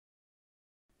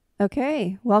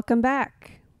Okay, welcome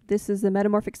back. This is the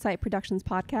Metamorphic Site Productions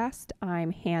podcast. I'm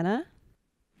Hannah.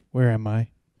 Where am I?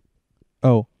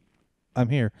 Oh, I'm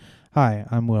here. Hi,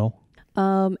 I'm Will.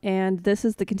 And this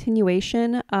is the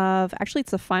continuation of, actually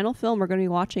it's the final film we're going to be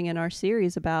watching in our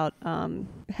series about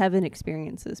heaven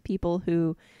experiences. People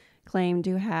who claim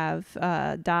to have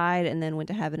died and then went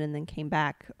to heaven and then came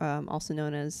back, also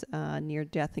known as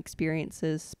near-death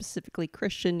experiences, specifically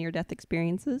Christian near-death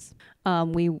experiences.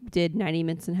 We did 90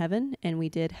 Minutes in Heaven, and we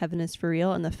did Heaven is for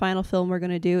Real, and the final film we're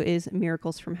going to do is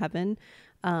Miracles from Heaven.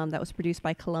 That was produced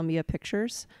by Columbia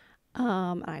Pictures.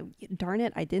 Darn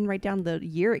it, I didn't write down the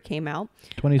year it came out.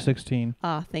 2016.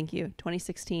 Thank you.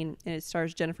 2016. And it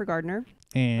stars Jennifer Garner.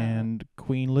 And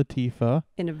Queen Latifah.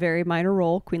 In a very minor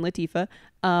role, Queen Latifah.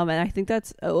 And I think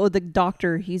that's, the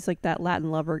doctor, he's like that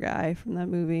Latin lover guy from that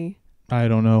movie. I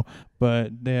don't know,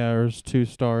 but there's 2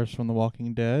 stars from The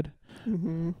Walking Dead.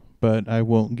 Mm-hmm. But I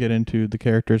won't get into the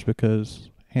characters because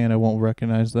Hannah won't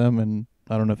recognize them, and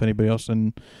I don't know if anybody else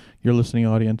in your listening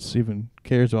audience even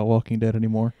cares about Walking Dead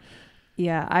anymore.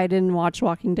 Yeah, I didn't watch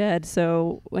Walking Dead,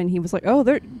 so when he was like,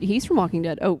 he's from Walking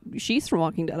Dead. Oh, she's from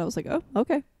Walking Dead. I was like, oh,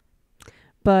 okay.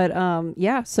 But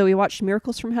yeah, so we watched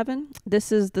Miracles from Heaven.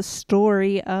 This is the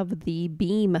story of the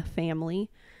Beam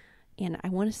family. And I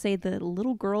want to say the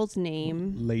little girl's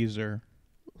name. Laser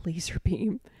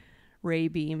Beam. Ray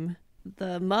Beam.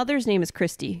 The mother's name is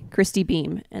Christy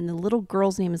Beam. And the little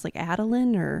girl's name is like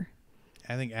Adeline or...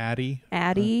 I think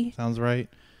Addie. Sounds right.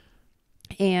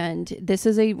 And this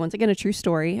is once again a true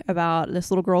story about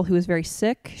this little girl who was very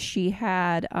sick. She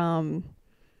had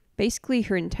basically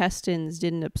her intestines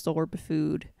didn't absorb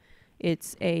food.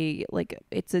 It's a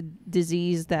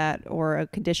disease or a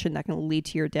condition that can lead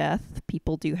to your death.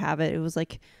 People do have it. It was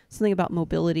like something about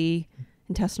mobility,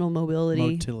 intestinal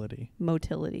motility.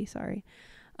 Motility, sorry.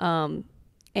 And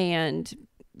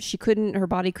her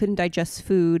body couldn't digest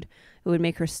food. It would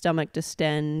make her stomach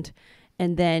distend.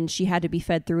 And then she had to be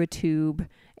fed through a tube,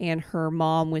 and her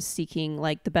mom was seeking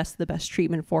like the best of the best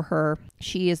treatment for her.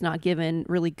 She is not given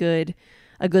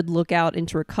a good lookout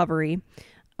into recovery.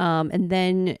 And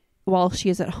then while she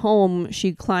is at home,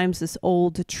 she climbs this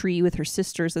old tree with her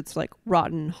sisters that's like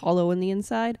rotten, hollow in the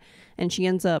inside. And she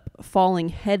ends up falling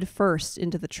head first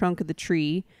into the trunk of the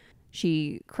tree.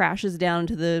 She crashes down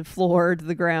to the floor, to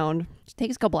the ground. It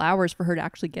takes a couple hours for her to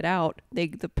actually get out. The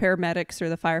paramedics or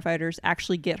the firefighters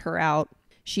actually get her out.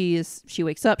 She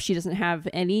wakes up. She doesn't have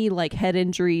any like head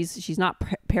injuries. She's not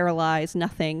paralyzed,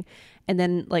 nothing. And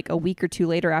then like a week or 2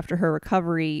 later after her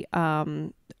recovery,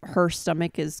 her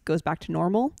stomach goes back to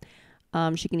normal.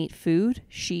 She can eat food.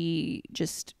 She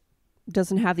just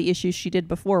doesn't have the issues she did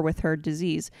before with her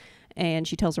disease. And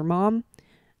she tells her mom,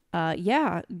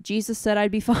 yeah, Jesus said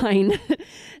I'd be fine.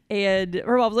 And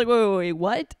her mom's like, wait,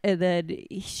 what? And then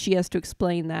she has to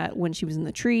explain that when she was in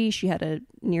the tree, she had a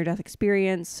near-death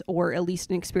experience, or at least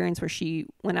an experience where she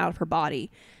went out of her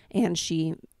body. And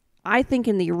I think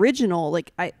in the original,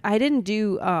 like, I did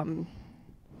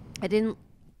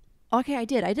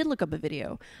look up a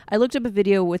video. I looked up a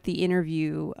video with the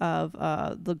interview of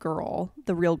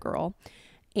the real girl.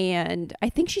 And I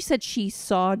think she said she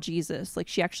saw Jesus. Like,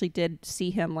 she actually did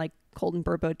see him like Colton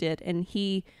Burbo did. And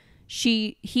he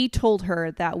told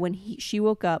her that when she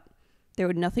woke up,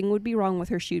 nothing would be wrong with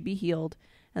her. She would be healed,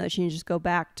 and that she would just go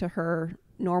back to her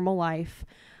normal life.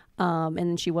 And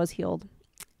then she was healed.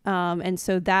 And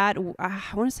so that, I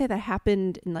want to say that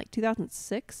happened in like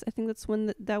 2006. I think that's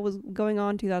when that was going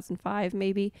on, 2005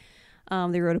 maybe.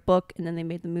 They wrote a book, and then they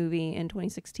made the movie in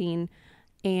 2016.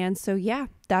 And so, yeah,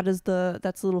 that's a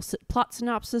little plot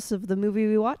synopsis of the movie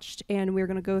we watched, and we're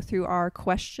going to go through our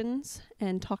questions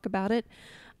and talk about it.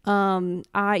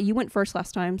 You went first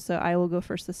last time, so I will go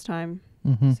first this time.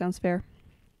 Mm-hmm. Sounds fair?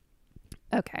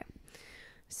 Okay.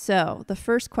 So the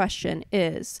first question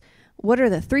is, what are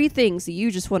the 3 things that you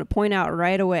just want to point out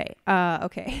right away?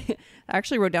 Okay. I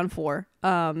actually wrote down 4.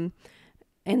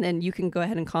 And then you can go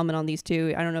ahead and comment on these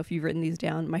too. I don't know if you've written these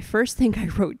down. My first thing I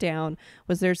wrote down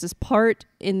was there's this part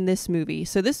in this movie.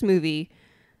 So this movie,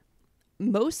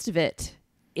 most of it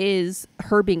is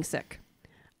her being sick.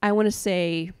 I want to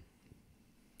say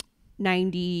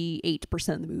 98%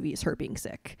 of the movie is her being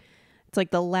sick. It's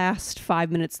like the last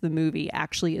 5 minutes of the movie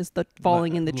actually is the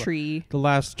falling in the tree. The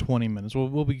last 20 minutes.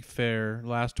 We'll be fair.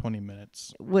 Last 20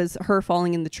 minutes was her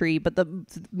falling in the tree. But the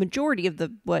majority of the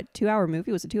 2-hour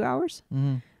movie, was it 2 hours?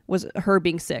 Mm-hmm. Was her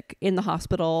being sick in the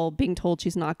hospital, being told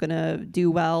she's not going to do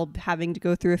well, having to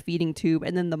go through a feeding tube,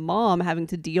 and then the mom having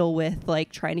to deal with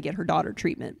like trying to get her daughter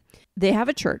treatment. They have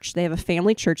a church. They have a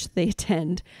family church that they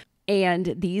attend.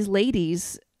 And these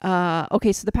ladies, so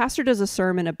the pastor does a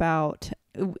sermon about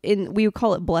we would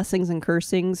call it blessings and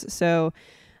cursings. So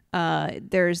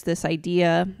there's this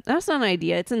idea, that's not an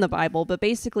idea, it's in the Bible, but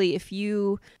basically if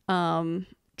you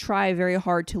try very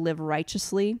hard to live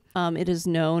righteously, it is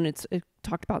known, it's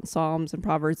talked about in Psalms and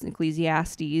Proverbs and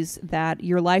Ecclesiastes, that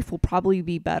your life will probably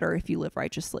be better if you live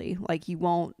righteously. Like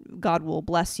God will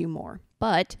bless you more.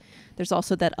 But there's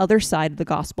also that other side of the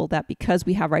gospel, that because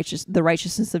we have the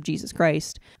righteousness of Jesus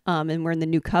Christ, and we're in the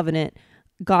new covenant,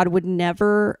 God would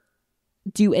never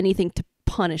do anything to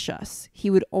punish us.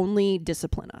 He would only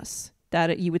discipline us.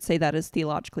 That you would say that is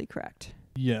theologically correct.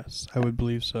 Yes, I would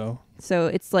believe so. So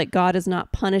it's like God is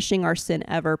not punishing our sin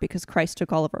ever, because Christ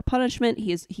took all of our punishment.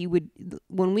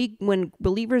 When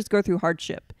believers go through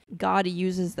hardship, God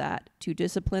uses that to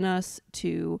discipline us,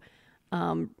 to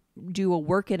do a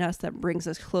work in us that brings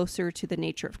us closer to the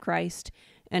nature of Christ,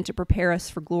 and to prepare us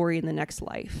for glory in the next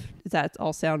life. Does that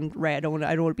all sound right? I don't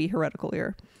want to be heretical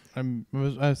here. I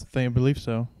believe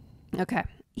so. Okay.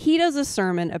 He does a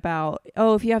sermon about,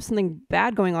 if you have something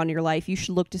bad going on in your life, you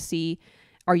should look to see,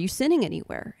 are you sinning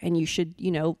anywhere? And you should,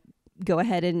 go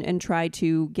ahead and try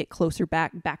to get closer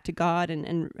back to God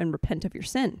and repent of your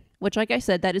sin. Which, like I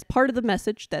said, that is part of the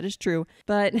message. That is true.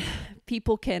 But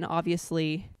people can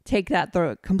obviously take that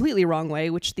the completely wrong way,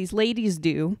 which these ladies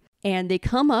do. And they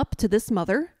come up to this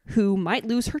mother who might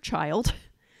lose her child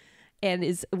and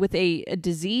is with a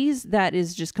disease that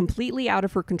is just completely out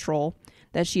of her control,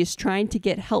 that she is trying to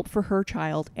get help for her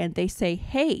child. And they say,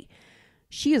 hey,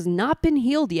 she has not been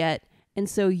healed yet. And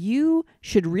so you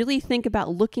should really think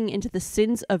about looking into the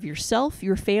sins of yourself,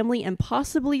 your family, and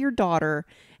possibly your daughter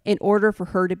in order for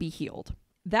her to be healed.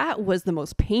 That was the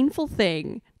most painful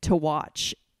thing to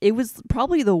watch. It was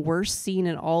probably the worst scene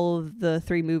in all of the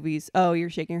 3 movies. Oh, you're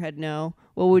shaking your head no.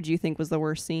 What would you think was the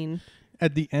worst scene?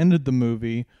 At the end of the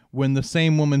movie, when the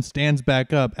same woman stands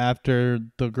back up after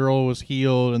the girl was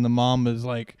healed and the mom is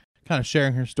like kind of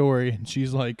sharing her story, and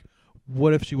she's like,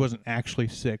 what if she wasn't actually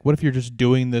sick? What if you're just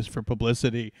doing this for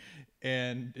publicity?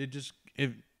 And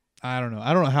I don't know.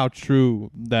 I don't know how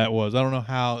true that was. I don't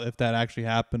know if that actually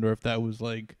happened or if that was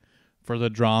like for the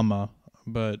drama,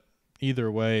 but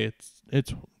either way,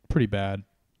 it's pretty bad.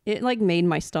 It like made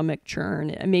my stomach churn.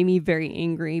 It made me very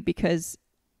angry because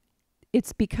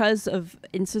it's because of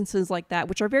instances like that,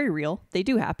 which are very real. They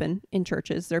do happen in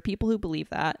churches. There are people who believe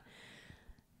that.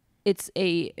 It's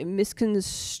a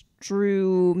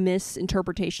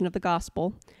misinterpretation of the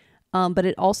gospel, but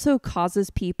it also causes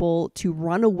people to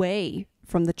run away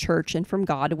from the church and from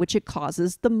God, which it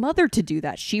causes the mother to do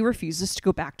that. She refuses to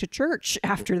go back to church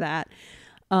after that.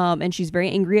 And she's very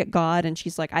angry at God, and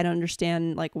she's like, I don't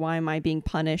understand, like, why am I being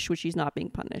punished, which she's not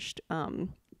being punished.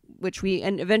 Which we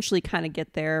eventually kind of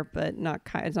get there, but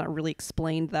it's not really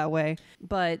explained that way.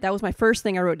 But that was my first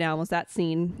thing I wrote down, was that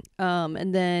scene.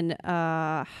 And then,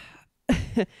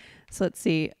 so let's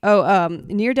see.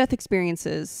 Near-death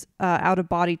experiences, out of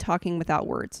body talking without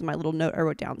words. My little note I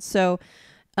wrote down. So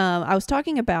I was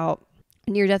talking about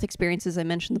near-death experiences. I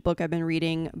mentioned the book I've been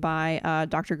reading by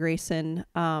Dr. Grayson,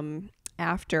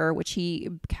 After, which he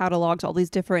catalogs all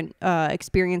these different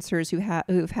experiencers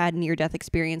who've had near-death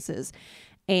experiences.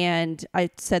 And I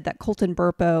said that Colton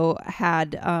Burpo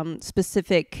had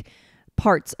specific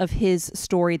parts of his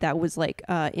story that was like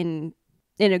in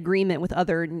agreement with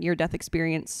other near-death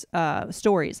experience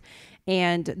stories.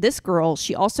 And this girl,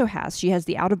 she has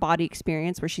the out-of-body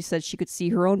experience where she said she could see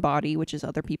her own body, which is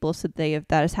other people said that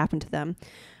has happened to them.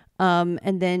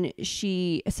 And then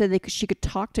she said she could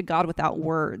talk to God without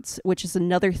words, which is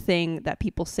another thing that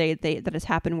people say that has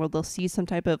happened, where they'll see some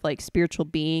type of like spiritual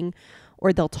being,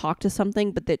 or they'll talk to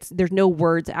something, but there's no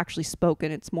words actually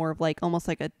spoken. It's more of like almost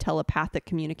like a telepathic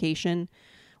communication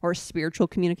or spiritual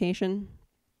communication.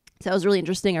 So that was really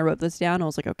interesting. I wrote this down. I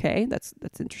was like, okay, that's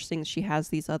interesting. She has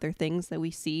these other things that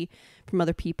we see from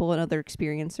other people and other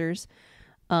experiencers.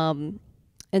 And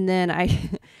then I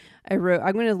wrote,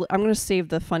 I'm gonna save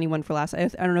the funny one for last. I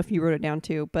don't know if you wrote it down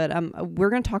too, but we're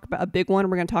gonna talk about a big one.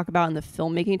 We're gonna talk about in the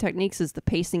filmmaking techniques is the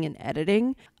pacing and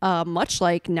editing. Much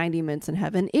like 90 Minutes in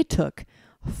Heaven, it took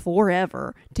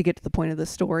forever to get to the point of the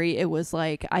story. It was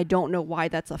like, I don't know why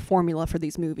that's a formula for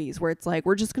these movies, where it's like,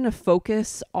 we're just gonna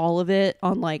focus all of it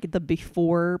on like the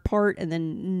before part and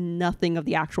then nothing of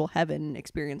the actual heaven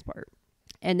experience part.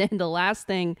 And then the last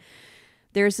thing,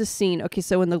 there's this scene. Okay,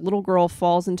 so when the little girl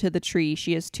falls into the tree,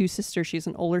 she has 2 sisters. She has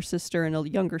an older sister and a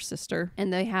younger sister.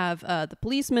 And they have the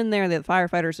policemen there. The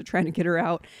firefighters are trying to get her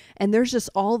out. And there's just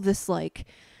all this like,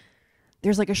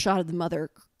 there's like a shot of the mother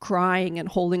crying and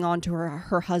holding on to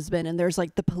her husband. And there's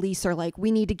like, the police are like, we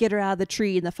need to get her out of the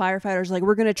tree. And the firefighters are like,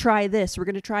 we're going to try this. We're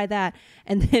going to try that.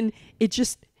 And then it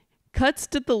just cuts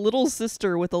to the little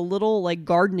sister with a little like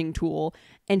gardening tool,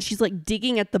 and she's like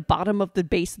digging at the bottom of the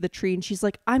base of the tree, and she's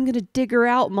like, I'm gonna dig her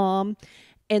out, Mom.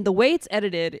 And the way it's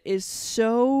edited is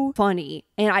so funny.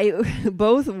 And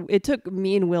it took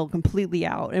me and Will completely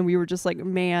out. And we were just like,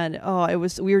 man,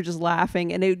 we were just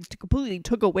laughing. And it completely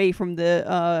took away from the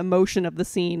emotion of the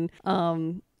scene.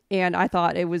 And I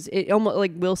thought it almost,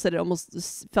 like Will said, it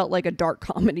almost felt like a dark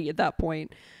comedy at that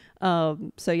point.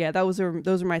 So yeah, those are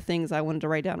my things I wanted to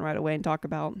write down right away and talk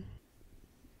about.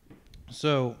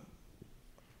 So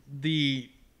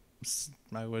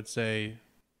I would say,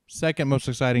 second most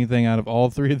exciting thing out of all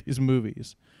three of these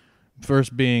movies,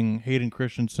 first being Hayden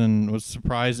Christensen was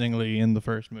surprisingly in the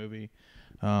first movie,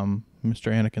 Mr.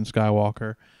 Anakin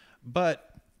Skywalker. But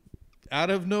out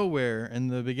of nowhere, in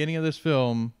the beginning of this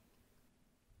film,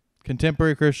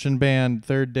 contemporary Christian band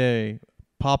Third Day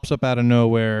pops up out of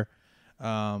nowhere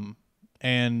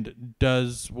and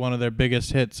does one of their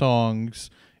biggest hit songs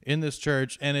in this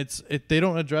church. And they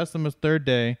don't address them as Third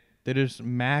Day. They just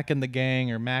Mac and the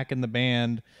gang or Mac and the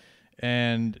band,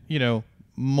 and, you know,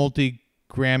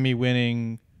 multi-Grammy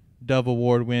winning, Dove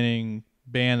Award winning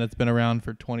band that's been around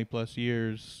for 20 plus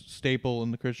years, staple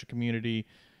in the Christian community,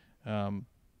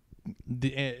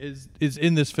 is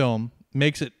in this film,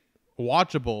 makes it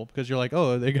watchable because you're like,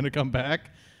 oh, are they going to come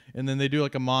back? And then they do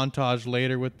like a montage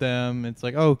later with them. It's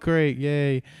like, oh, great,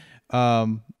 yay.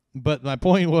 But my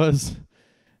point was,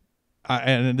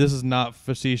 and this is not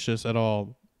facetious at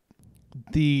all,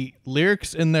 the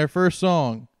lyrics in their first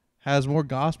song has more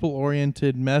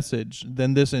gospel-oriented message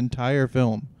than this entire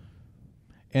film.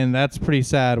 And that's pretty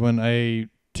sad when a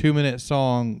 2-minute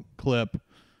song clip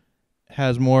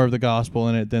has more of the gospel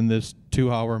in it than this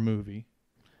 2-hour movie.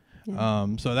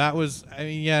 Yeah. So that was, I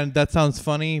mean, yeah, that sounds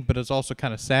funny, but it's also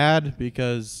kind of sad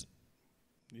because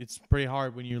it's pretty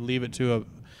hard when you leave it to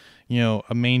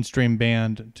a mainstream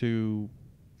band to,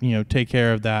 take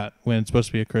care of that when it's supposed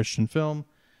to be a Christian film.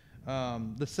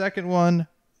 The second one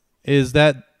is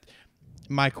that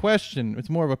my question, it's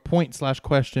more of a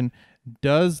point/question,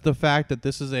 does the fact that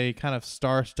this is a kind of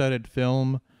star-studded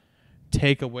film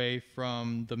take away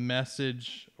from the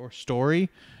message or story?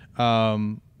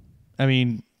 I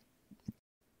mean,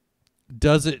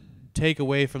 does it take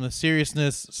away from the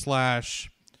seriousness /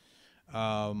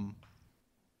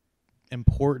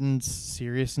 importance,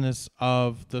 seriousness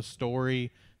of the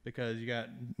story? Because you got,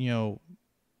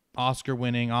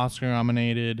 Oscar-winning,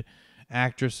 Oscar-nominated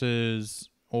actresses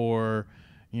or,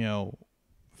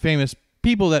 famous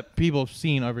people that people have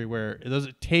seen everywhere. Does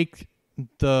it take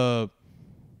the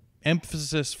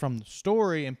emphasis from the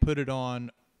story and put it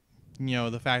on,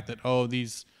 the fact that, oh,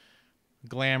 these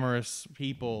glamorous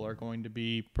people are going to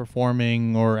be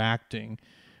performing or acting?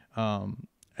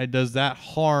 Does that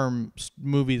harm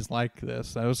movies like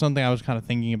this? That was something I was kind of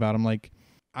thinking about. I'm like,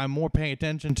 I'm more paying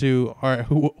attention to, all right,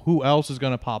 who else is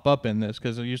going to pop up in this?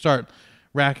 Because you start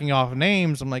racking off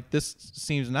names, I'm like, this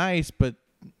seems nice, but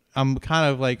I'm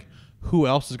kind of like, who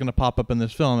else is going to pop up in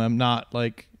this film? I'm not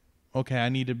like, okay, I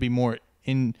need to be more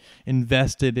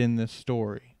invested in this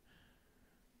story.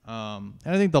 And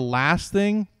I think the last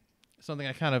thing, something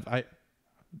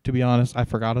to be honest, I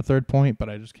forgot a third point, but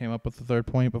I just came up with the third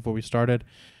point before we started,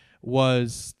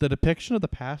 was the depiction of the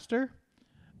pastor.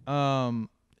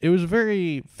 It was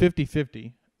very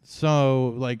 50-50. So,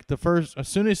 like, as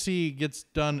soon as he gets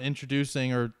done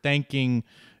introducing or thanking,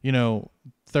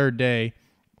 Third Day,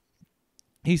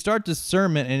 he starts his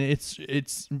sermon, and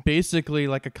it's basically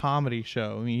like a comedy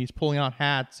show. I mean, he's pulling out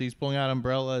hats, he's pulling out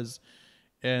umbrellas,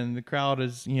 and the crowd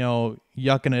is,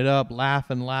 yucking it up,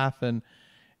 laughing,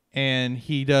 and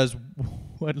he does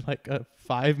like a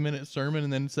 5-minute sermon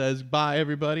and then says, bye,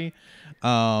 everybody.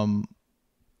 And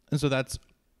so that's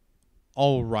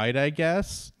all right, I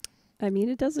guess. I mean,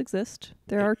 it does exist.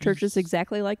 There are churches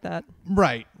exactly like that.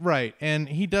 Right. And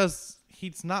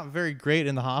he's not very great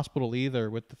in the hospital either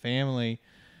with the family.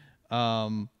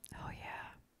 Oh,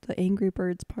 yeah. The Angry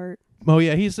Birds part. Oh,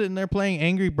 yeah. He's sitting there playing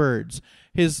Angry Birds.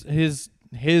 His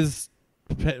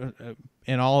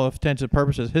in all intents and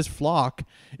purposes, his flock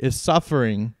is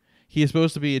suffering. He is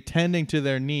supposed to be attending to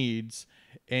their needs,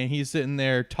 and he's sitting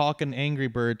there talking Angry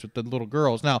Birds with the little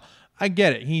girls. Now, I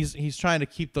get it. He's trying to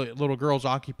keep the little girls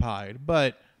occupied,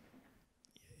 but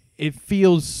it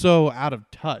feels so out of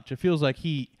touch. It feels like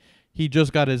he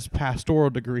just got his pastoral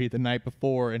degree the night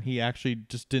before, and he actually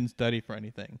just didn't study for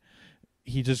anything.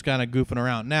 He just kind of goofing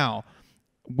around. Now,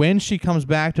 when she comes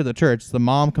back to the church, the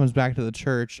mom comes back to the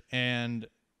church, and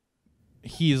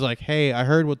he's like, hey, I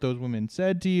heard what those women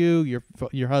said to you.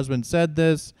 Your husband said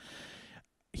this.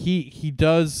 He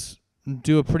does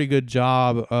do a pretty good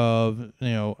job of,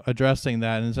 addressing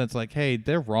that in the sense like, hey,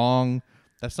 they're wrong.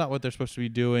 That's not what they're supposed to be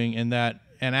doing. And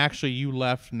actually you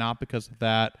left not because of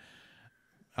that,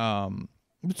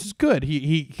 which is good.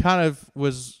 He kind of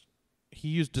he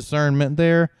used discernment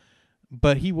there,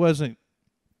 but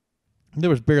there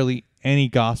was barely any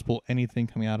gospel, anything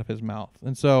coming out of his mouth.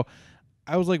 And so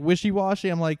I was like wishy-washy.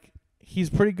 I'm like, he's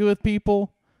pretty good with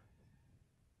people,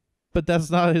 but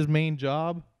that's not his main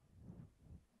job.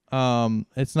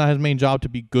 It's not his main job to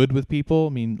be good with people. I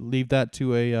mean, leave that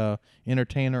to a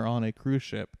entertainer on a cruise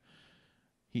ship.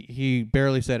 He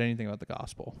barely said anything about the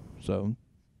gospel. So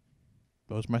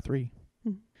those are my 3.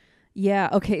 Yeah.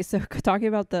 Okay. So talking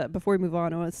about before we move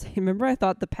on, I want to say, remember I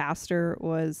thought the pastor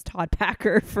was Todd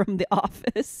Packer from The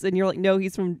Office, and you're like, no,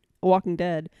 he's from Walking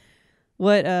Dead.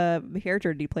 What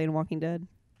character did he play in Walking Dead?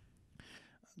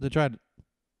 To try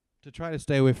to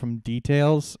stay away from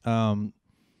details,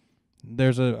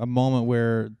 there's a moment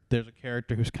where there's a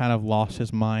character who's kind of lost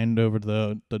his mind over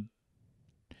the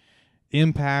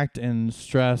impact and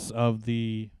stress of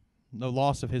the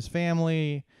loss of his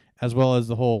family, as well as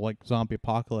the whole like zombie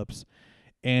apocalypse.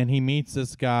 And he meets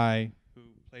this guy who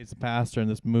plays the pastor in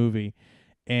this movie,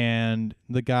 and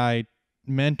the guy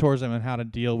mentors him on how to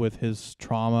deal with his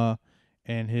trauma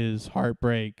and his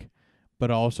heartbreak,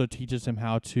 but also teaches him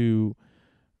how to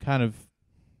kind of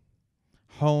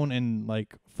hone and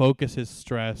like focus his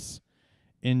stress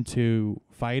into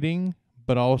fighting,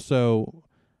 but also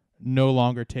no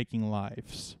longer taking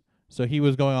lives. So he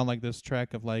was going on like this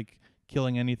trek of like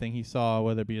killing anything he saw,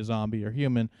 whether it be a zombie or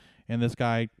human, and this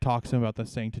guy talks to him about the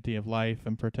sanctity of life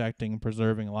and protecting and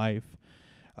preserving life.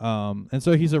 And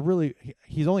so he's only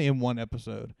in 1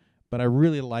 episode, but I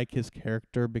really like his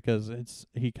character because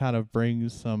he kind of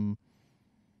brings some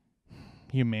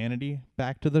humanity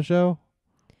back to the show.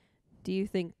 Do you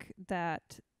think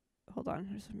that... Hold on,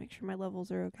 just to make sure my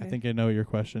levels are okay. I think I know what your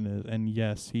question is. And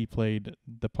yes, he played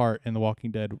the part in The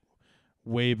Walking Dead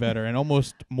way better and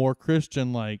almost more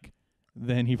Christian-like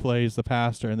than he plays the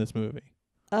pastor in this movie.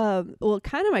 Well,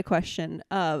 kind of my question,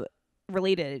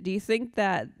 related. Do you think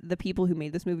that the people who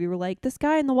made this movie were like, this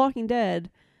guy in The Walking Dead,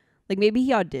 like maybe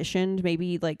he auditioned,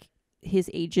 maybe like his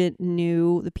agent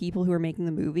knew the people who were making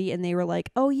the movie, and they were like,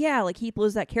 oh yeah, like he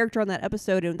was that character on that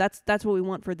episode, and that's what we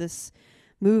want for this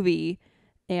movie.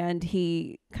 And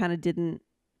he kind of didn't,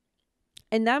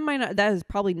 and that is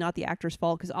probably not the actor's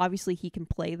fault, because obviously he can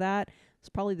play that. It's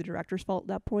probably the director's fault at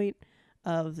that point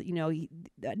of, an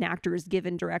actor is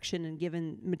given direction and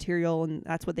given material, and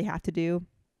that's what they have to do.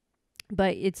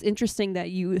 But it's interesting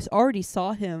that you already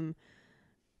saw him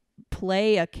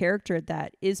play a character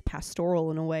that is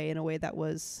pastoral in a way that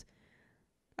was,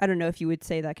 I don't know if you would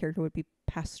say that character would be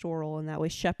pastoral in that way,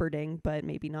 shepherding, but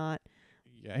maybe not.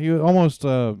 Yeah, he was almost,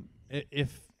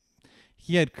 if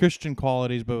he had Christian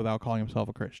qualities, but without calling himself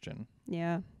a Christian.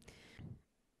 Yeah.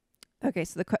 Okay,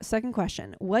 so the second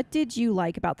question. What did you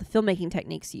like about the filmmaking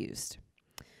techniques used?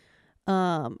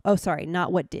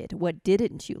 Not what did. What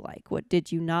didn't you like? What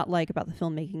did you not like about the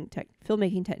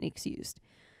filmmaking techniques used?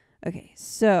 Okay,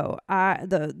 so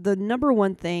the number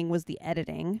one thing was the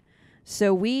editing.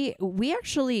 So we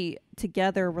actually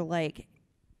together were like,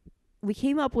 we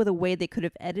came up with a way they could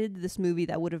have edited this movie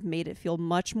that would have made it feel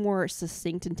much more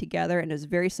succinct and together, and it was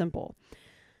very simple.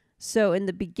 So in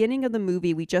the beginning of the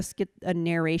movie, we just get a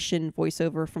narration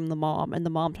voiceover from the mom, and the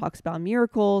mom talks about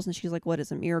miracles, and she's like, what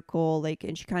is a miracle? Like,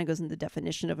 and she kind of goes into the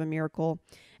definition of a miracle.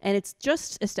 And it's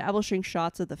just establishing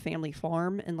shots of the family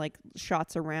farm and like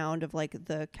shots around of like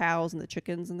the cows and the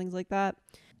chickens and things like that.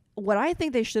 What I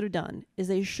think they should have done is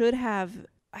they should have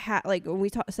like when we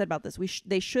said about this,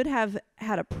 they should have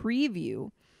had a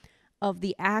preview of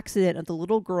the accident of the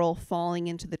little girl falling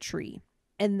into the tree.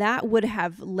 And that would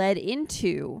have led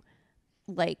into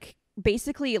like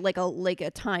basically like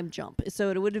a time jump. So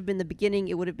it would have been the beginning,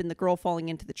 it would have been the girl falling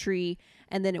into the tree,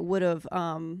 and then it would have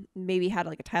maybe had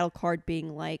like a title card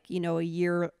being like, a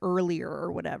year earlier or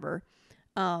whatever,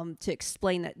 to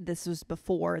explain that this was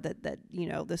before that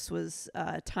this was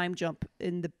a time jump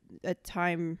in a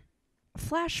time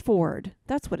flash forward.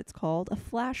 That's what it's called, a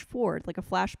flash forward, like a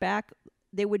flashback.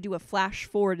 They would do a flash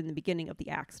forward in the beginning of the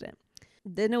accident.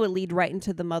 Then it would lead right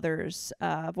into the mother's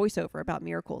voiceover about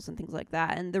miracles and things like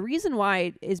that. And the reason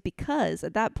why is because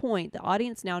at that point, the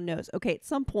audience now knows, okay, at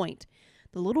some point,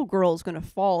 the little girl is going to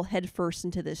fall headfirst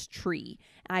into this tree.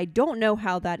 And I don't know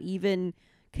how that even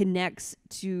connects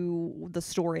to the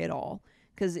story at all.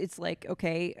 Because it's like,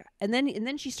 okay, and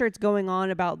then she starts going on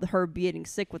about her being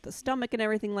sick with the stomach and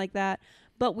everything like that.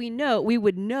 But we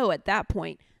would know at that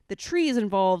point, the tree is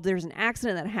involved. There's an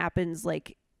accident that happens,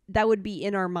 like, that would be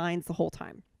in our minds the whole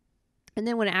time. And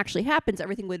then when it actually happens,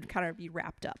 everything would kind of be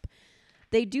wrapped up.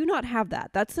 They do not have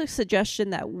that. That's a suggestion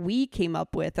that we came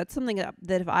up with. That's something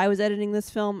that if I was editing this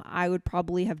film, I would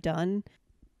probably have done.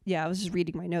 Yeah, I was just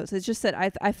reading my notes. It's just that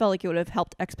I felt like it would have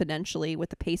helped exponentially with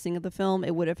the pacing of the film.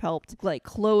 It would have helped like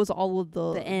close all of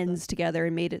the ends together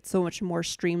and made it so much more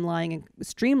streamlined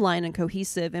and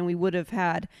cohesive. And we would have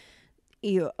had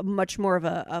much more of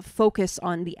a focus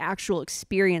on the actual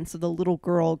experience of the little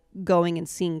girl going and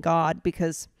seeing God,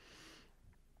 because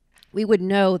we would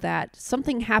know that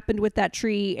something happened with that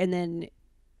tree, and then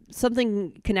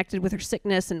something connected with her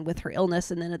sickness and with her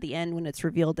illness. And then at the end, when it's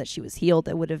revealed that she was healed,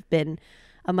 it would have been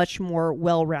a much more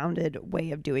well-rounded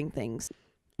way of doing things.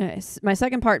 My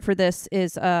second part for this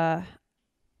is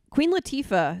Queen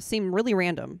Latifah seemed really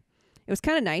random. It was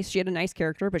kind of nice. She had a nice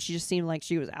character, but she just seemed like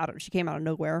she came out of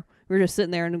nowhere. We were just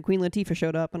sitting there and Queen Latifah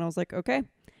showed up and I was like, okay.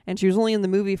 And she was only in the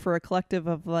movie for a collective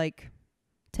of like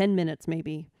 10 minutes,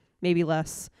 maybe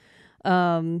less.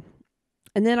 And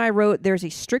then I wrote, there's a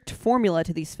strict formula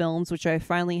to these films, which I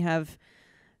finally have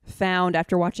found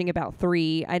after watching about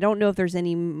 3. I don't know if there's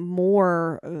any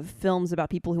more films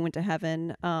about people who went to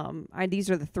heaven.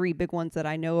 These are the 3 big ones that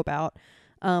I know about.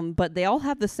 But they all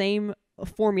have the same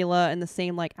formula and the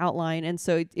same like outline. And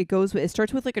so it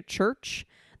starts with like a church.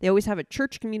 They always have a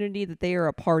church community that they are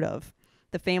a part of.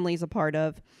 The family is a part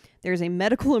of. There's a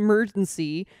medical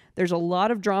emergency. There's a lot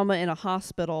of drama in a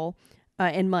hospital.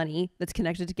 And money that's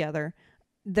connected together.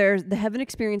 The heaven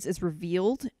experience is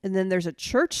revealed, and then there's a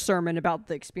church sermon about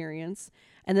the experience,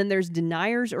 and then there's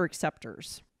deniers or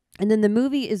acceptors. And then the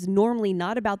movie is normally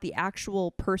not about the actual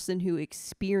person who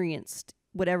experienced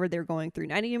whatever they're going through.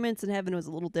 90 Minutes in Heaven was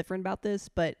a little different about this,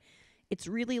 but it's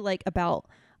really like about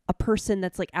a person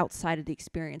that's like outside of the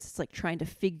experience. It's like trying to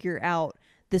figure out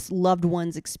this loved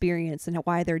one's experience and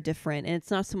why they're different. And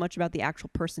it's not so much about the actual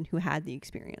person who had the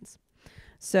experience.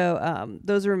 So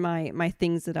those are my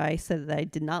things that I said that I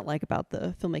did not like about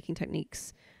the filmmaking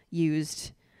techniques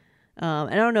used. And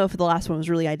I don't know if the last one was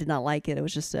really I did not like it. It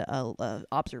was just a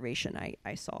observation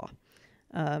I saw.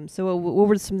 So what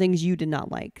were some things you did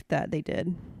not like that they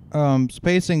did?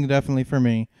 Spacing definitely for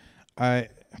me. A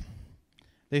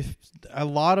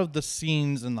lot of the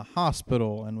scenes in the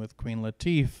hospital and with Queen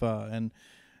Latifah and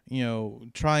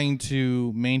trying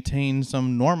to maintain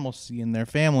some normalcy in their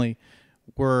family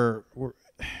were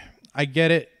I get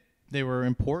it, they were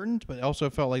important, but it also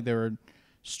felt like they were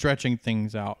stretching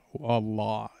things out a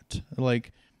lot.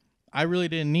 Like, I really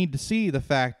didn't need to see the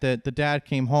fact that the dad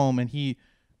came home and he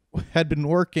had been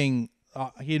working,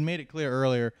 he had made it clear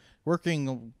earlier,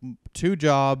 working 2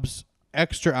 jobs,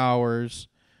 extra hours,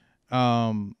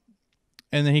 and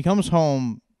then he comes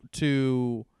home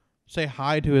to say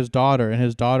hi to his daughter, and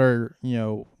his daughter,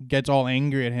 gets all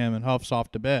angry at him and huffs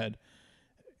off to bed.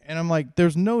 And I'm like,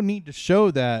 there's no need to show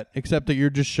that, except that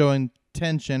you're just showing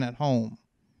tension at home.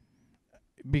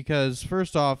 Because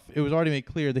first off, it was already made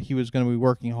clear that he was going to be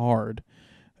working hard.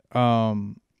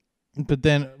 But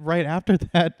then right after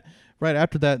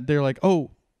that, they're like,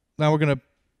 oh, now we're going to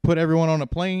put everyone on a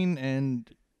plane and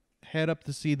head up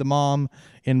to see the mom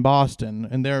in Boston,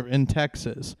 and they're in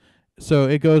Texas. So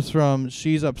it goes from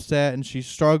she's upset and she's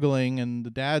struggling and the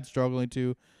dad's struggling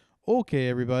to, okay,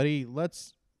 everybody,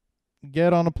 let's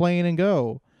get on a plane and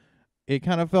go. It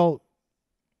kind of felt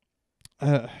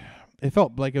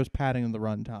like it was padding in the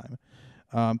runtime.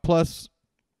 Plus,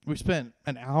 we spent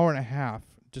an hour and a half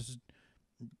just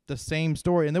the same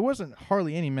story, and there wasn't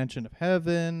hardly any mention of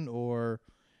heaven or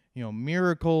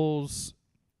miracles.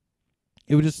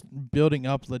 It was just building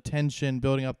up the tension,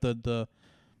 building up the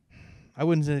I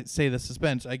wouldn't say the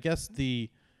suspense. I guess the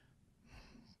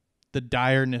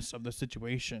direness of the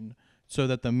situation, so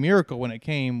that the miracle, when it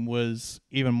came, was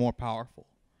even more powerful.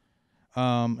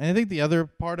 And I think the other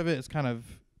part of it is kind of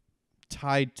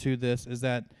tied to this, is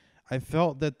that I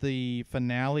felt that the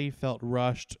finale felt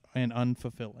rushed and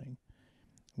unfulfilling.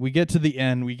 We get to the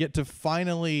end. We get to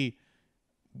finally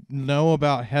know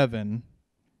about heaven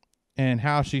and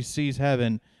how she sees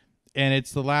heaven. And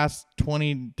it's the last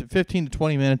 15 to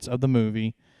 20 minutes of the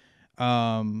movie.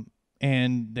 And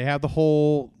they have the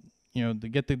whole,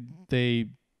 the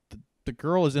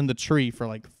girl is in the tree for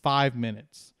like 5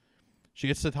 minutes. She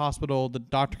gets to the hospital. The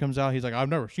doctor comes out. He's like, I've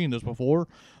never seen this before.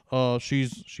 She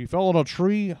fell in a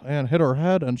tree and hit her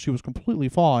head, and she was completely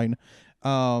fine.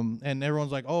 And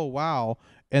everyone's like, oh, wow.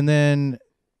 And then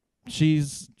she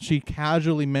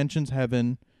casually mentions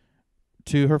heaven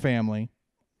to her family.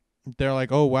 They're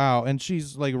like, oh, wow. And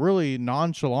she's like really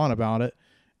nonchalant about it.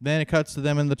 Then it cuts to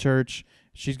them in the church.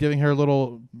 She's giving her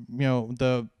little,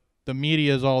 the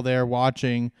media's all there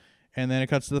watching. And then it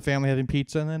cuts to the family having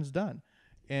pizza, and then it's done.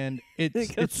 and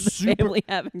Because it's the super family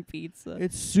having pizza.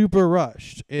 it's super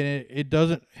rushed, and it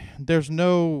doesn't. There's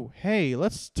no, hey,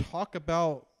 let's talk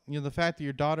about the fact that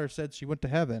your daughter said she went to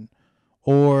heaven,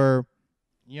 or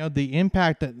the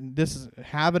impact that this is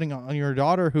having on your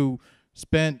daughter who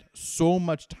spent so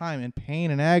much time in pain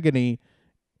and agony,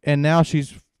 and now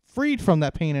she's freed from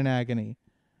that pain and agony,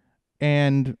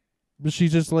 and she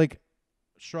just like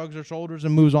shrugs her shoulders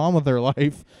and moves on with her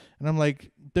life. And I'm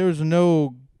like, there's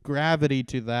no gravity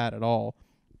to that at all.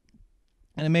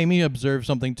 And it made me observe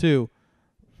something too.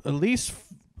 At least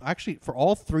actually for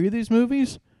all three of these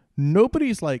movies,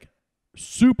 nobody's like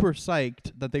super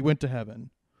psyched that they went to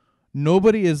heaven.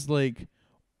 Nobody is like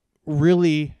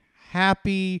really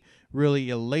happy, really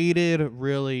elated,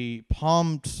 really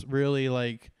pumped, really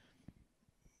like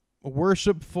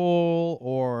worshipful,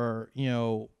 or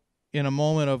in a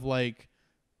moment of like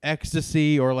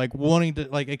ecstasy, or like wanting to,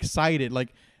 like excited,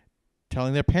 like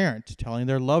telling their parent, telling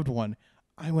their loved one,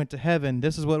 I went to heaven,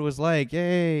 this is what it was like,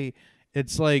 yay.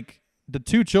 It's like the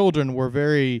two children were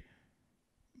very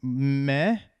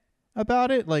meh about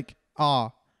it, like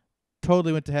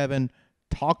totally went to heaven,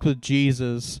 talked with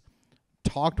Jesus,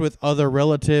 talked with other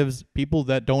relatives, people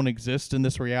that don't exist in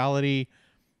this reality,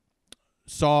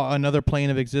 saw another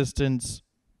plane of existence,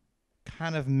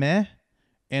 kind of meh.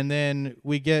 And then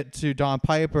we get to Don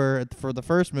Piper for the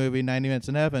first movie, 90 Minutes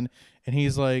in Heaven, and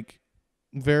he's like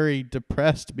very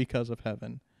depressed because of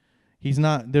heaven. He's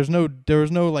not, there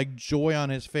was no like joy on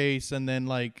his face, and then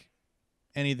like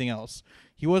anything else.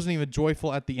 He wasn't even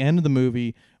joyful at the end of the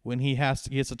movie when he has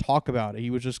to talk about it. He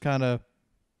was just kind of,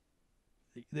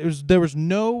 there was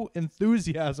no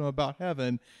enthusiasm about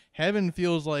heaven. Heaven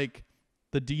feels like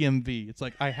the DMV. It's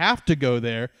like, I have to go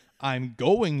there. I'm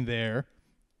going there.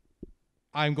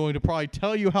 I'm going to probably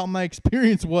tell you how my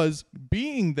experience was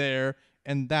being there,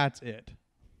 and that's it.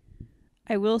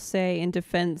 I will say, in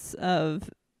defense of,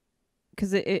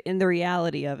 because in the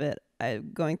reality of it,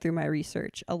 going through my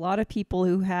research, a lot of people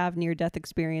who have near-death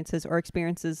experiences, or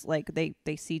experiences like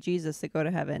they see Jesus, they go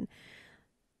to heaven,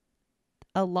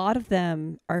 a lot of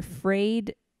them are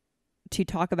afraid to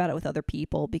talk about it with other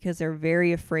people because they're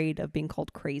very afraid of being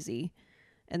called crazy.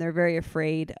 And they're very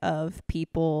afraid of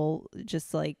people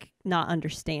just like not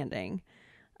understanding.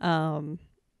 And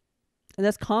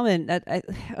that's common,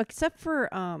 except for,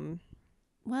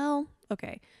 well,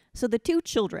 okay. So the two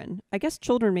children, I guess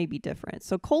children may be different.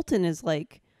 So Colton is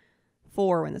like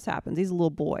 4 when this happens. He's a little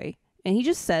boy, and he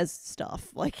just says stuff.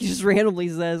 Like, he just randomly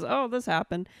says, oh, this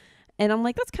happened. And I'm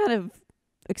like, that's kind of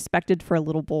expected for a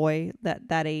little boy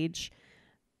that age.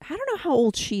 I don't know how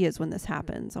old she is when this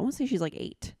happens. I want to say she's like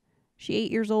 8. She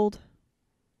 8 years old?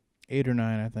 8 or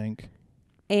 9, I think.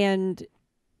 And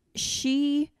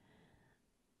she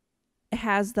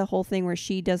has the whole thing where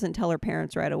she doesn't tell her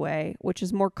parents right away, which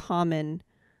is more common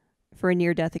for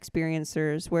near-death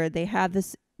experiencers, where they have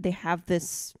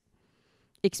this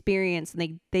experience,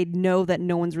 and they know that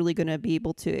no one's really going to be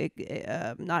able to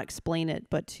not explain it,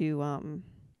 but to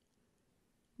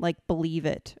like believe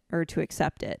it or to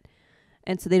accept it.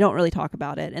 And so they don't really talk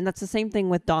about it. And that's the same thing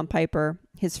with Don Piper.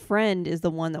 His friend is the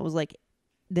one that was like,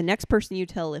 the next person you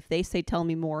tell, if they say, tell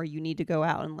me more, you need to go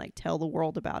out and like tell the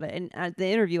world about it. And at the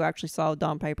interview I actually saw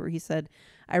Don Piper, he said,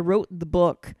 I wrote the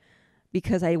book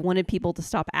because I wanted people to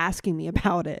stop asking me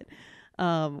about it.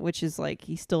 Which is like,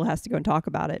 he still has to go and talk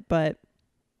about it. But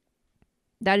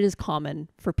that is common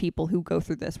for people who go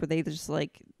through this, where they just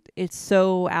like, it's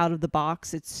so out of the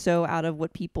box. It's so out of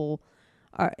what people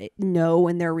know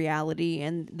in their reality,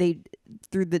 and they,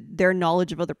 through their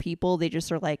knowledge of other people, they just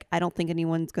are like, I don't think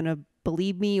anyone's gonna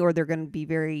believe me, or they're gonna be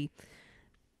very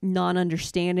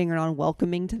non-understanding or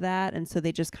non-welcoming to that, and so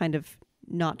they just kind of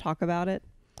not talk about it.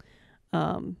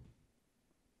 But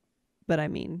I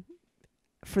mean,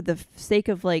 for the sake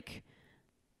of like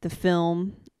the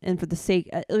film, and for the sake,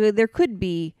 there could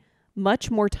be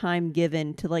much more time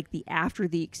given to like the after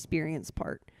the experience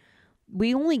part.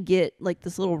 We only get like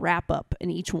this little wrap up in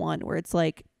each one where it's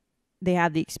like they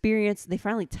have the experience, they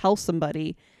finally tell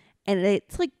somebody, and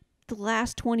it's like the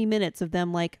last 20 minutes of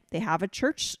them, like they have a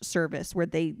church service where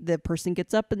the person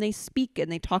gets up and they speak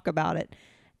and they talk about it,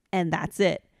 and that's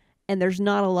it. And there's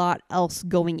not a lot else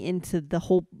going into the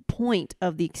whole point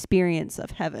of the experience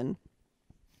of heaven.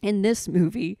 In this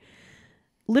movie,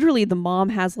 literally the mom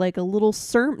has like a little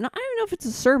sermon. I don't know if it's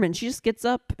a sermon. She just gets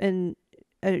up, and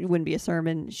it wouldn't be a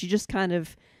sermon. She just kind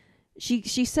of, she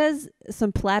says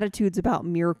some platitudes about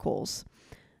miracles.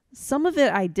 Some of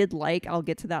it I did like, I'll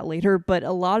get to that later, but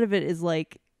a lot of it is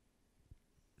like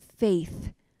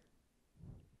faith.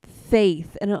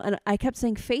 And I kept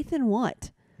saying, faith in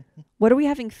what? What are we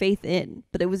having faith in?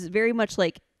 But it was very much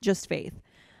like just faith.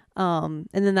 And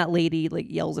then that lady like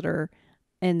yells at her,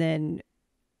 and then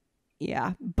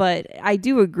yeah. But I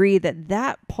do agree that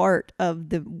that part of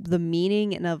the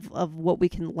meaning and of what we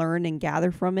can learn and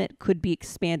gather from it could be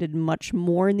expanded much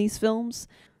more in these films.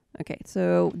 Okay,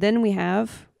 so then we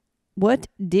have, what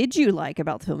did you like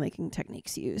about the filmmaking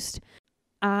techniques used?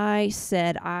 I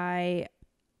said I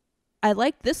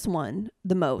liked this one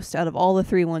the most out of all the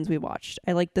 3 ones we watched.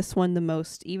 I liked this one the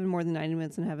most, even more than 90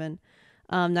 Minutes in Heaven.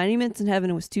 90 Minutes in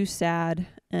Heaven was too sad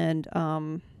and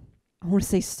I want to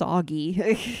say soggy.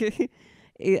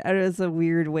 It was a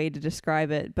weird way to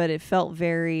describe it, but it felt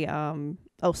very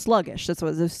sluggish. That's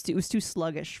what it was too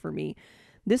sluggish for me.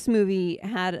 This movie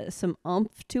had some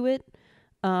oomph to it.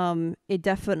 It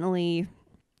definitely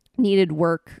needed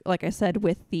work, like I said,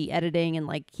 with the editing and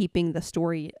like keeping the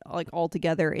story like all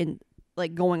together and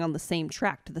like going on the same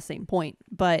track to the same point.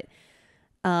 But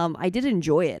I did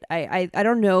enjoy it. I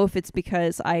don't know if it's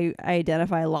because I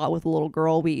identify a lot with a little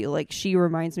girl. She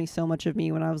reminds me so much of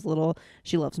me when I was little.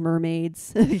 She loves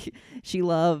mermaids. She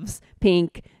loves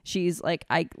pink. She's like,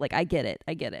 I get it.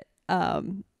 I get it.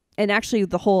 And actually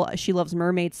the whole she loves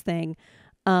mermaids thing,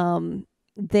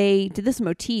 they did this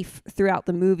motif throughout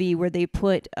the movie where they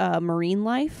put marine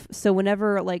life. So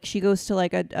whenever like she goes to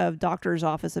like a doctor's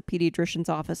office, a pediatrician's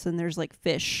office, and there's like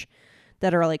fish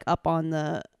that are like up on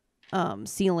the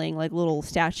ceiling, like little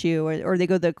statue, or they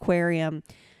go to the aquarium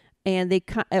and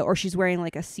or she's wearing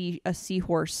like a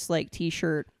seahorse like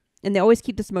t-shirt, and they always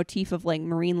keep this motif of like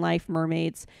marine life,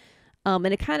 mermaids. And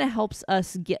it kind of helps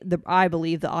us I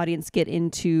believe the audience get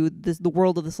into the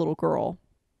world of this little girl.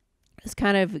 It's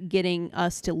kind of getting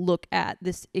us to look at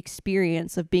this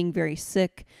experience of being very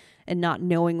sick and not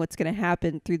knowing what's going to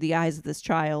happen through the eyes of this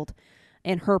child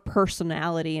and her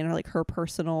personality and her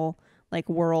personal like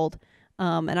world.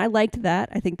 And I liked that.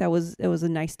 I think it was a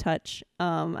nice touch.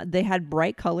 They had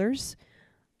bright colors.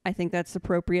 I think that's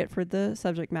appropriate for the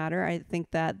subject matter. I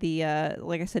think that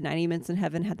like I said, 90 Minutes in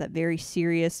Heaven had that very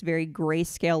serious, very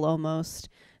grayscale almost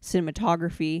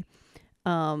cinematography.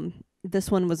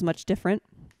 This one was much different,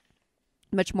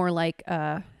 much more like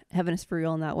Heaven is for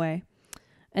Real in that way.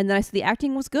 And then I said the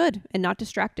acting was good and not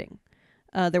distracting.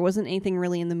 There wasn't anything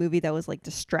really in the movie that was like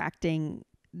distracting,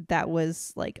 that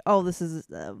was like, oh, this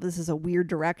is a weird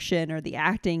direction, or the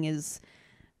acting is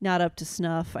not up to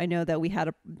snuff. I know that we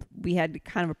had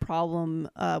kind of a problem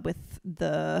with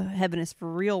the Heaven is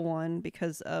for Real one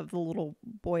because of the little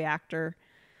boy actor.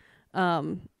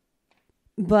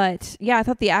 But yeah, I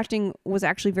thought the acting was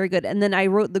actually very good. And then I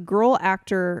wrote the girl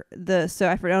actor, so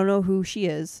I don't know who she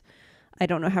is. I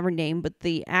don't know her name, but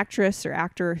the actress or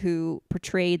actor who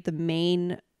portrayed the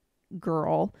main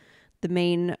girl, the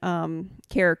main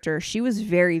character, she was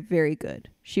very, very good.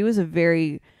 She was a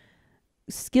very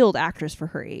skilled actress for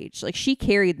her age. Like, she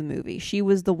carried the movie. She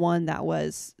was the one that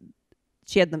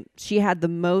she had the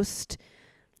most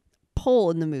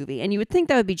pull in the movie. And you would think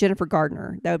that would be Jennifer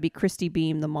Garner. That would be Christy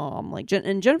Beam, the mom.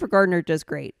 And Jennifer Garner does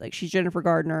great. Like, she's Jennifer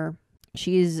Garner.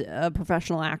 She's a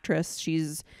professional actress.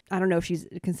 I don't know if she's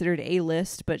considered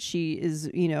A-list, but she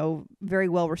is, very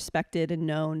well respected and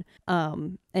known.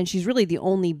 And she's really the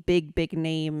only big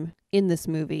name in this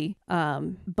movie.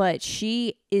 But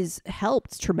she is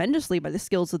helped tremendously by the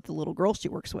skills of the little girl she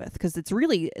works with, because it's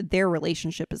really their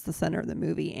relationship is the center of the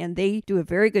movie. And they do a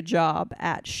very good job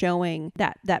at showing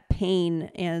that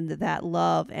pain and that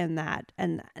love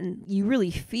and you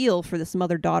really feel for this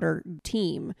mother-daughter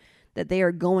team, that they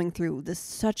are going through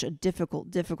such a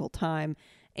difficult time.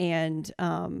 And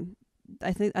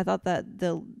I thought that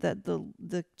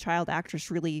the child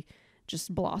actress really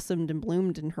just blossomed and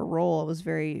bloomed in her role. I was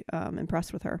very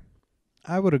impressed with her.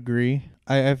 I would agree.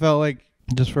 I felt like,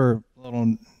 just for a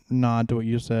little nod to what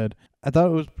you said, I thought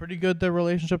it was pretty good, the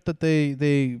relationship that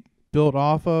they built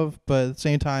off of, but at the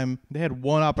same time, they had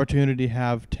one opportunity to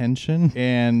have tension,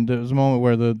 and there was a moment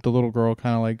where the little girl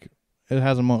kind of like, it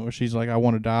has a moment where she's like, I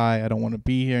want to die. I don't want to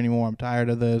be here anymore. I'm tired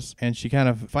of this. And she kind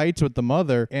of fights with the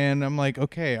mother. And I'm like,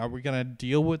 okay, are we going to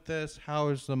deal with this? How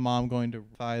is the mom going to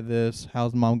fight this?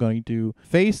 How's the mom going to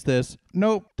face this?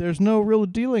 Nope, there's no real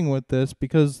dealing with this,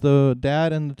 because the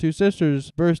dad and the two sisters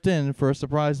burst in for a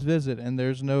surprise visit, and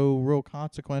there's no real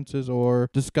consequences or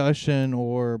discussion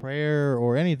or prayer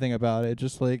or anything about it.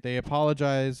 Just like, they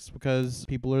apologize because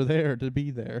people are there to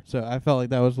be there. So I felt like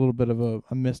that was a little bit of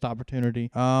a missed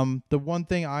opportunity. The one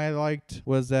thing I liked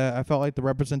was that I felt like the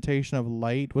representation of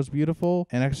light was beautiful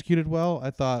and executed well. I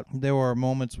thought there were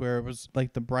moments where it was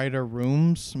like the brighter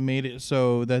rooms made it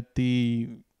so that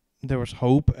there was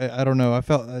hope. I don't know. I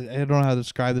don't know how to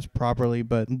describe this properly,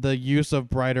 but the use of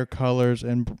brighter colors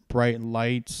and bright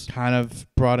lights kind of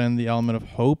brought in the element of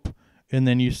hope And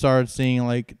then you started seeing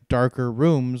like darker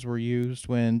rooms were used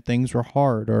when things were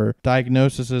hard or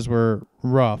diagnoses were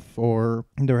rough or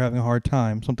they were having a hard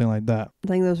time, something like that. I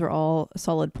think those are all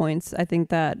solid points. I think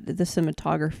that the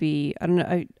cinematography, I don't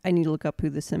know, I need to look up who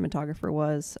the cinematographer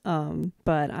was,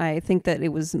 but I think that it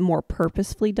was more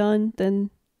purposefully done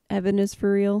than Heaven is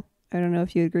for Real. I don't know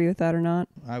if you agree with that or not.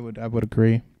 I would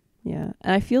agree. Yeah.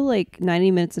 And I feel like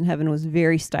 90 Minutes in Heaven was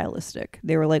very stylistic.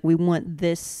 They were like, we want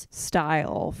this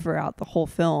style throughout the whole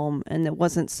film. And it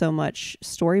wasn't so much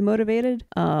story motivated.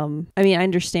 I mean, I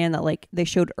understand that like they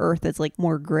showed Earth as like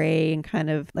more gray and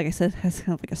kind of, like I said, has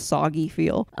kind of like a soggy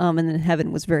feel. And then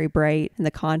Heaven was very bright and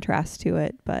the contrast to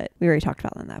it. But we already talked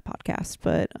about that in that podcast.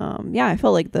 But yeah, I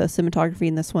felt like the cinematography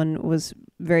in this one was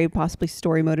very possibly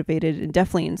story motivated and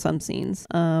definitely in some scenes.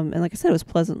 And like I said, it was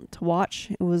pleasant to watch.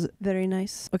 It was very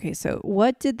nice. Okay, so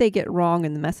what did they get wrong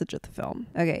in the message of the film?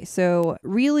 Okay, so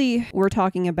really we're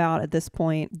talking about at this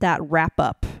point that wrap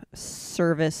up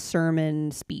service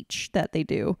sermon speech that they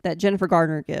do, that Jennifer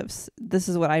Garner gives. This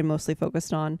is what I mostly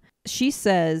focused on. She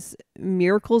says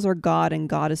miracles are God and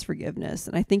God is forgiveness.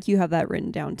 And I think you have that written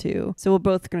down too. So we're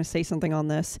both going to say something on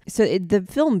this. So the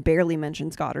film barely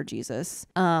mentions God or Jesus.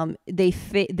 They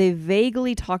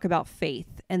vaguely talk about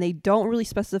faith and they don't really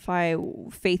specify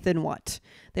faith in what.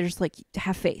 They're just like,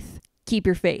 have faith. Keep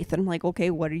your faith. And I'm like, okay,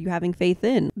 what are you having faith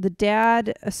in? The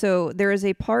dad, so there is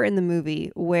a part in the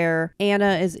movie where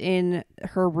Anna is in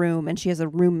her room and she has a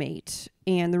roommate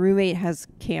and the roommate has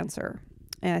cancer.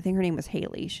 And I think her name was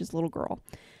Haley. She's a little girl.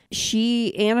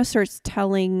 Anna starts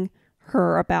telling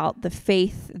her about the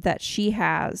faith that she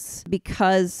has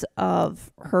because of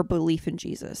her belief in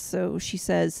Jesus. So she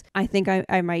says, I think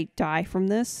I might die from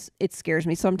this. It scares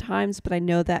me sometimes, but I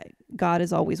know that God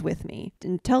is always with me.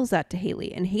 And tells that to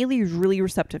Haley. And Haley is really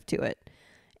receptive to it.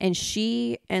 And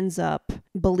she ends up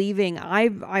believing,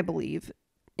 I believe,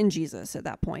 in Jesus at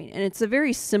that point. And it's a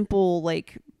very simple,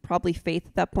 like, probably faith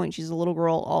at that point. She's a little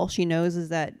girl. All she knows is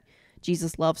that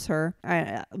Jesus loves her.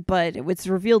 But it's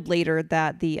revealed later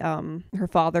that her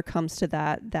father comes to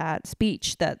that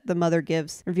speech that the mother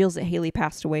gives, reveals that Haley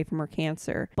passed away from her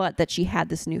cancer, but that she had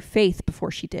this new faith before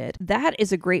she did. That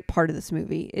is a great part of this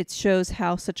movie. It shows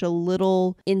how such a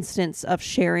little instance of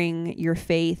sharing your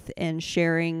faith and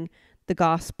sharing the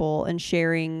gospel and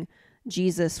sharing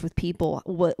Jesus with people,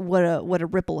 what a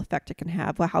ripple effect it can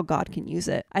have, how God can use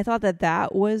it. I thought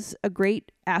that was a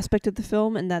great aspect of the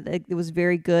film and that it was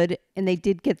very good and they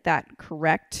did get that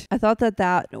correct. I thought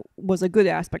that was a good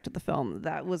aspect of the film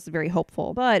that was very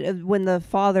hopeful. But when the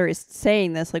father is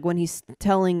saying this, like when he's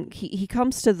telling, he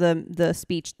comes to the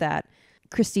speech that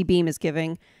Christy Beam is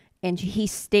giving and he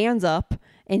stands up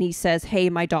and he says,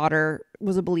 hey, my daughter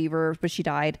was a believer, but she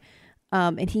died.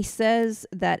 And he says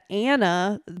that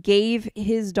Anna gave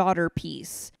his daughter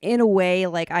peace. In a way,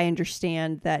 like I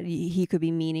understand that he could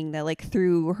be meaning that like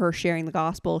through her sharing the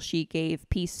gospel, she gave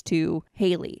peace to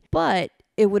Haley. But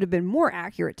it would have been more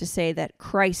accurate to say that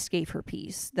Christ gave her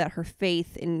peace, that her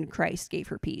faith in Christ gave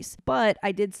her peace. But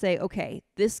I did say, okay,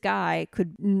 this guy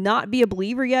could not be a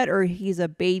believer yet, or he's a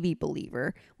baby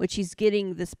believer, which he's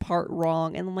getting this part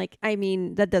wrong. And like, I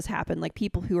mean, that does happen. Like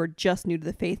people who are just new to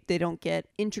the faith, they don't get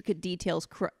intricate details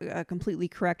completely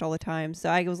correct all the time. So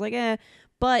I was like,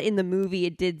 but in the movie,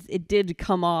 it did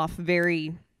come off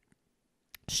very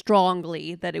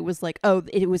strongly that it was like, oh,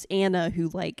 it was Anna who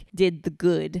like did the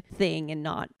good thing and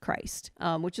not Christ,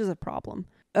 which is a problem.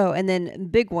 Oh, and then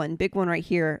big one right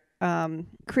here.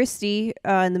 Christy,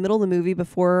 in the middle of the movie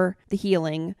before the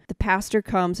healing, the pastor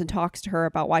comes and talks to her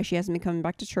about why she hasn't been coming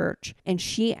back to church. And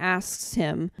she asks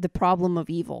him the problem of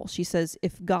evil. She says,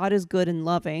 if God is good and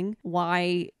loving,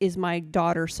 why is my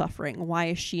daughter suffering? Why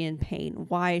is she in pain?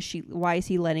 Why is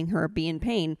he letting her be in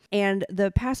pain? And the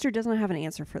pastor doesn't have an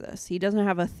answer for this. He doesn't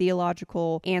have a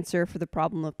theological answer for the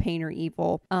problem of pain or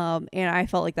evil. And I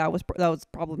felt like that was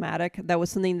problematic. That was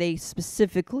something they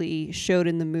specifically showed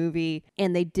in the movie,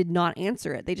 and they did not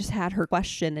answer it. They just had her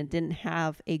question and didn't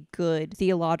have a good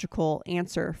theological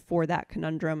answer for that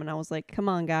conundrum. And I was like, come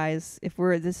on, guys,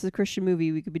 this is a Christian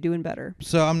movie, we could be doing better.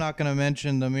 So I'm not going to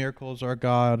mention the miracles are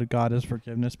God is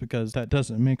forgiveness, because that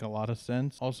doesn't make a lot of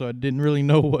sense. Also, I didn't really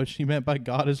know what she meant by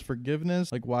God is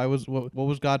forgiveness. Like, what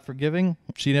was God forgiving?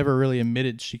 She never really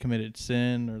admitted she committed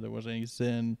sin or there was any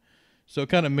sin. So it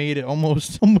kind of made it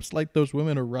almost like those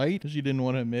women are right. She didn't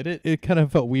want to admit it. It kind of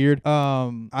felt weird.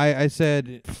 I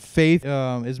said faith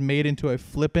is made into a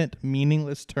flippant,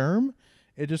 meaningless term.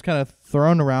 It just kind of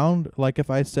thrown around like if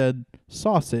I said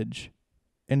sausage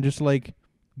and just like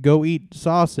go eat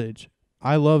sausage.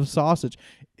 I love sausage.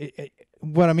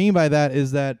 What I mean by that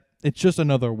is that it's just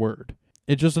another word.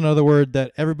 It's just another word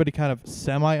that everybody kind of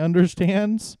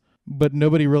semi-understands. but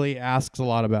nobody really asks a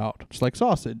lot about. It's like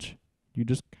sausage. You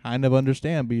just kind of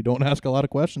understand, but you don't ask a lot of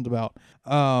questions about.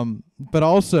 But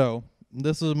also,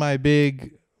 this is my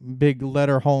big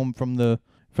letter home from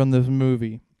this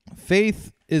movie.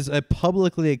 Faith is a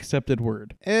publicly accepted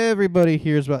word. Everybody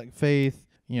hears about faith.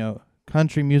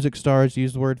 Country music stars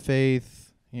use the word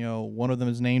faith. One of them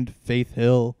is named Faith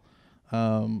Hill.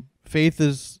 Faith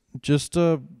is just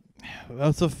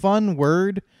it's a fun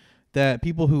word that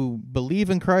people who believe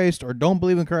in Christ or don't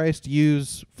believe in Christ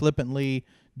use flippantly,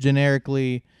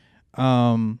 generically.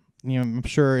 I'm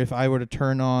sure if I were to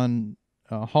turn on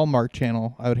a Hallmark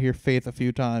channel, I would hear faith a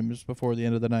few times before the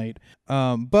end of the night.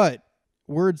 But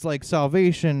words like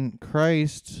salvation,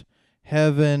 Christ,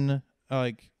 heaven,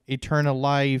 like eternal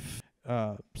life,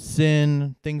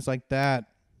 sin, things like that,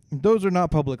 those are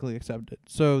not publicly accepted.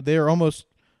 So they're almost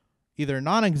either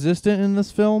non-existent in this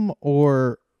film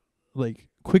or like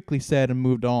quickly said and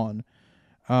moved on.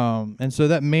 And so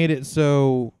that made it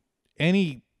so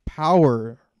any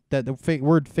power that the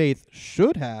word faith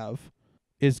should have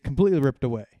is completely ripped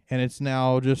away. And it's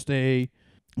now just a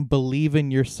believe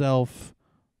in yourself,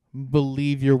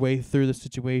 believe your way through the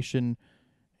situation,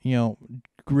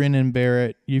 grin and bear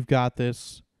it. You've got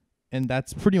this. And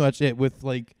that's pretty much it, with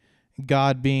like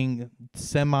God being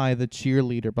semi the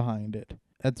cheerleader behind it.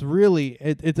 That's really,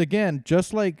 it's again,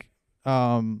 just like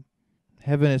Heaven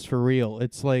is for Real.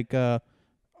 It's like a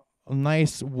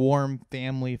nice, warm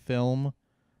family film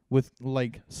with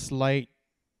like slight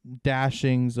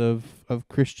dashings of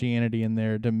Christianity in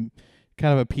there to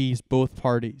kind of appease both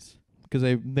parties. Because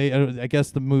I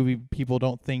guess the movie people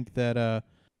don't think that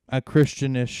a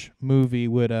Christianish movie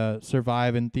would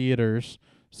survive in theaters,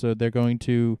 so they're going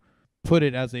to put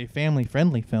it as a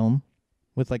family-friendly film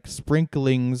with like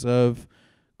sprinklings of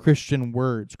Christian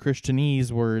words,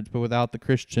 Christianese words, but without the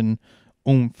Christian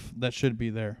oomph that should be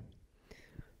there.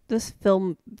 This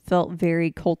film felt very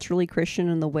culturally Christian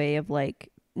in the way of like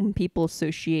when people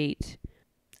associate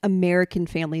American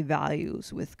family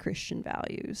values with Christian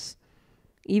values,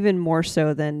 even more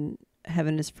so than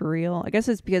Heaven is for Real. I guess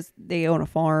it's because they own a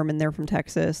farm and they're from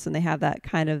Texas and they have that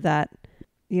kind of that,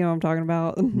 you know what I'm talking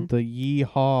about? The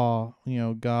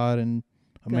yeehaw, God and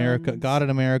America. Guns. God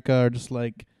and America are just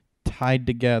like tied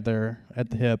together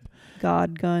at the hip.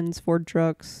 God, guns, Ford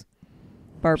trucks,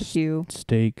 barbecue,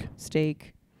 steak,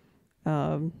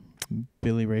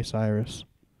 Billy Ray Cyrus,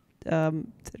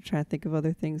 trying to think of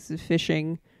other things,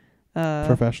 fishing,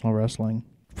 professional wrestling,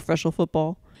 professional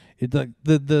football. It's like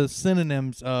the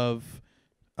synonyms of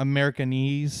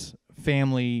Americanese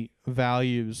family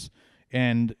values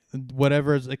and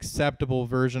whatever is acceptable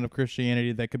version of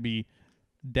Christianity that could be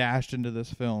dashed into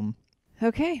this film.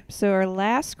 Okay, so our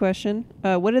last question,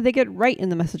 what did they get right in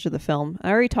the message of the film? I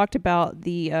already talked about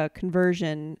the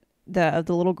conversion of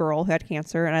the little girl who had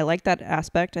cancer, and I like that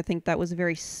aspect. I think that was a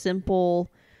very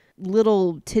simple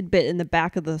little tidbit in the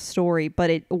back of the story, but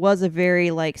it was a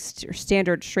very like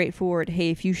standard, straightforward,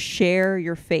 hey, if you share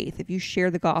your faith, if you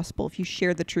share the gospel, if you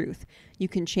share the truth, you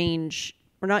can change,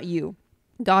 or not you,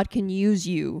 God can use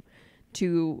you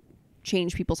to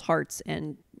change people's hearts,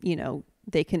 and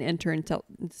they can enter into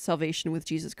salvation with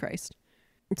Jesus Christ.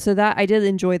 So that I did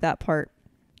enjoy that part.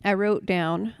 I wrote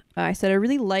down, I said I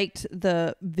really liked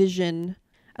the vision.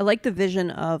 I liked the vision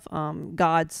of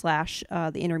God /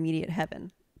 the intermediate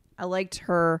heaven. I liked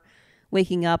her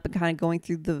waking up and kind of going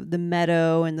through the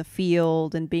meadow and the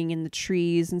field and being in the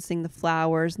trees and seeing the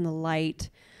flowers and the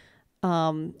light.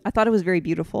 I thought it was very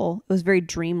beautiful. It was very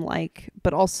dreamlike,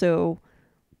 but also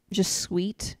just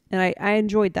sweet. And I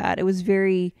enjoyed that.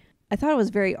 I thought it was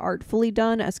very artfully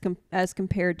done as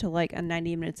compared to like a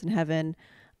 90 Minutes in Heaven.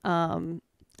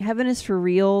 Heaven is for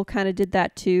Real kind of did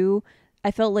that too. I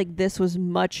felt like this was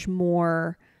much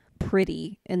more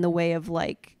pretty in the way of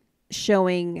like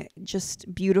showing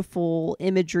just beautiful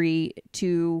imagery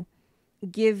to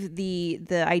give the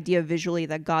idea visually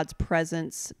that God's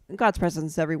presence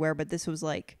is everywhere, but this was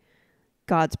like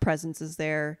God's presence is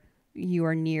there. You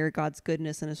are near God's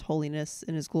goodness and his holiness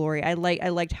and his glory. I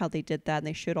liked how they did that, and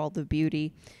they showed all the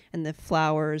beauty and the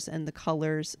flowers and the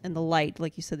colors and the light,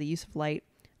 like you said, the use of light.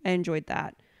 I enjoyed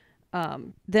that.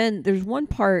 Then there's one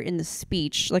part in the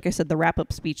speech, like I said, the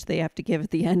wrap-up speech they have to give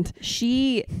at the end.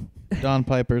 Don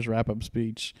Piper's wrap-up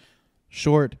speech.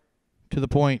 Short, to the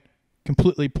point,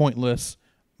 completely pointless,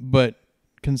 but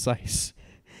concise.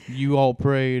 You all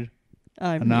prayed,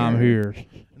 and now I'm here.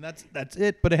 And that's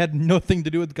it, but it had nothing to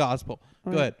do with the gospel.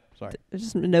 Go ahead. Sorry. I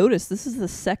just noticed this is the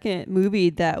second movie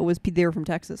that was they were from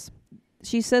Texas.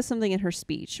 She says something in her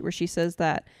speech where she says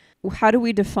that, how do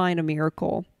we define a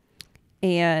miracle?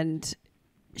 And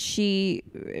she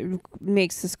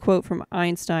makes this quote from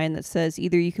Einstein that says,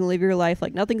 either you can live your life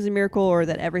like nothing's a miracle or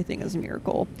that everything is a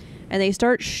miracle. And they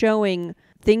start showing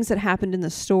things that happened in the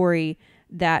story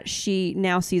that she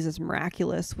now sees as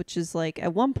miraculous, which is like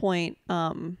at one point,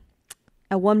 there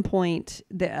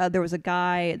was a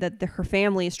guy that her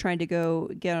family is trying to go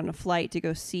get on a flight to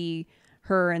go see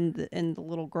her and the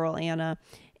little girl Anna,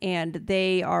 and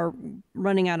they are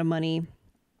running out of money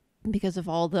because of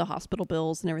all the hospital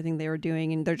bills and everything they were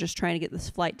doing, and they're just trying to get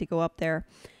this flight to go up there,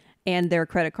 and their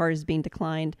credit card is being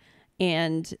declined,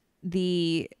 and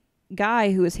the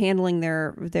guy who is handling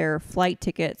their flight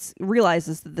tickets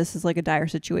realizes that this is like a dire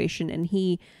situation, and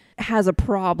he has a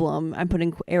problem, I'm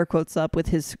putting air quotes up, with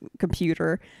his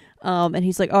computer, and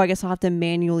he's like, oh, I guess I'll have to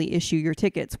manually issue your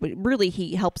tickets, but really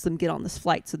he helps them get on this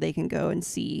flight so they can go and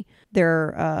see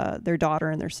their daughter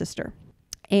and their sister.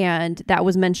 And that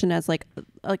was mentioned as like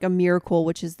a miracle,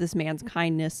 which is this man's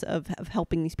kindness of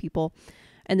helping these people.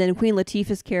 And then Queen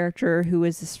Latifah's character, who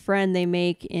is this friend they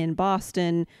make in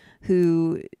Boston,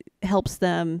 who helps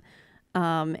them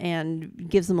and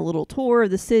gives them a little tour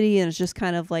of the city, and is just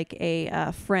kind of like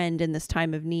a friend in this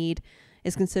time of need,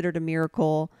 is considered a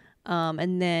miracle.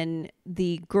 And then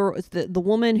the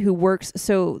woman who works,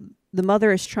 so the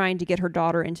mother is trying to get her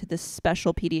daughter into this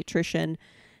special pediatrician,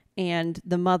 and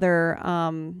the mother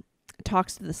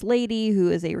talks to this lady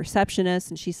who is a receptionist,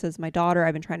 and she says, my daughter,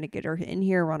 I've been trying to get her in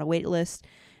here, we're on a wait list.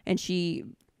 And she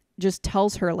just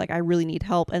tells her, like, I really need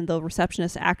help. And the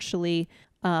receptionist actually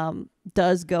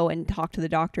does go and talk to the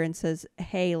doctor and says,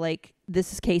 hey, like,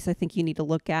 this is a case I think you need to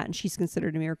look at. And she's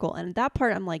considered a miracle. And at that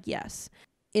part, I'm like, yes,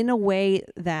 in a way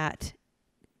that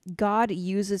God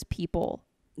uses people.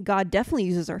 God definitely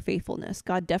uses our faithfulness.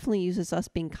 God definitely uses us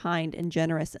being kind and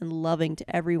generous and loving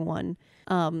to everyone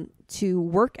to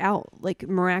work out like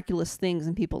miraculous things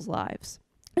in people's lives.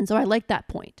 And so I like that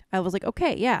point. I was like,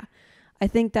 okay, yeah, I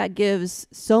think that gives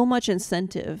so much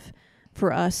incentive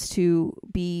for us to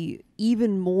be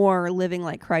even more living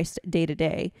like Christ day to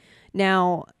day.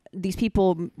 Now, these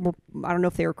people, I don't know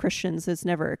if they were Christians. It's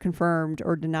never confirmed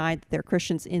or denied that they're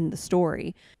Christians in the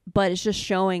story, but it's just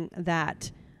showing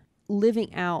that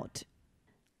living out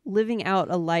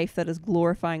a life that is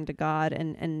glorifying to God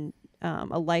and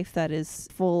a life that is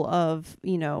full of,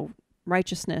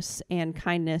 righteousness and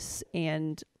kindness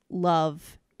and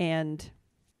love, and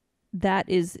that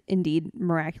is indeed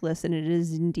miraculous, and it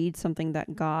is indeed something that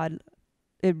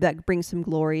that brings him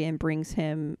glory and brings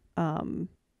him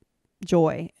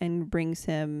joy and brings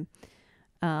him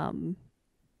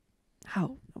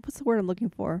what's the word I'm looking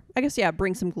for? I guess, yeah,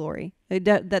 brings him glory.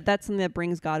 That's something that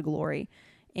brings God glory.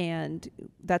 And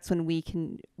that's when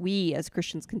we as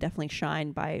Christians can definitely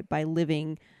shine by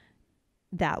living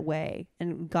that way.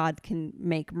 And God can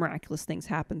make miraculous things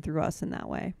happen through us in that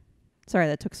way. Sorry,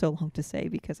 that took so long to say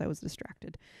because I was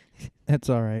distracted. That's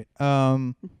all right.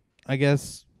 I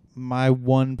guess my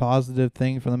one positive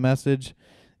thing from the message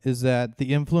is that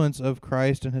the influence of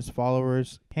Christ and his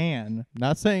followers can,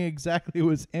 not saying exactly it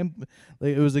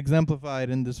was exemplified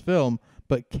in this film,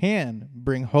 but can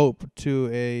bring hope to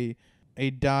a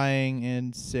dying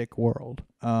and sick world.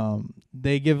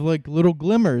 They give like little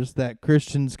glimmers that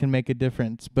Christians can make a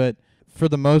difference, but for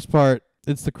the most part,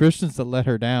 it's the Christians that let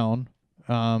her down.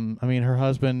 Her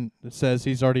husband says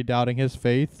he's already doubting his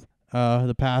faith.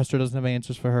 The pastor doesn't have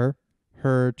answers for her.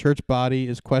 Her church body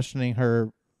is questioning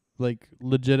her like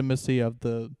legitimacy of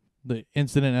the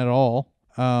incident at all.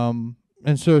 And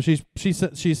so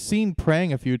she's seen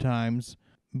praying a few times,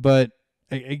 but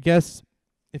I guess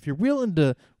if you're willing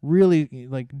to really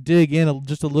like dig in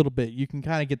just a little bit, you can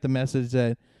kind of get the message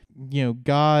that,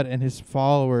 God and his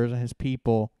followers and his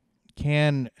people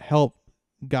can help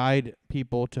guide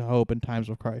people to hope in times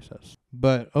of crisis.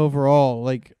 But overall,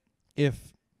 like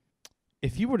if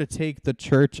you were to take the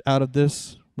church out of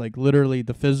this, like literally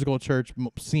the physical church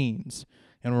scenes,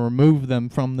 and remove them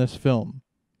from this film,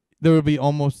 there would be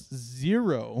almost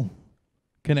zero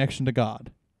connection to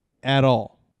God at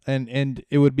all. And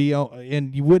it would be,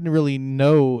 and you wouldn't really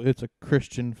know it's a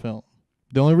Christian film.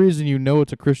 The only reason you know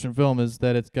it's a Christian film is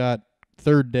that it's got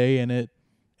Third Day in it,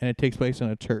 and it takes place in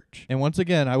a church. And once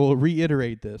again, I will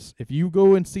reiterate this. If you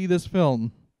go and see this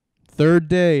film, Third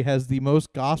Day has the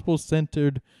most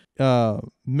gospel-centered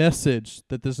message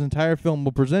that this entire film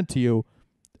will present to you,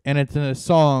 and it's in a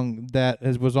song that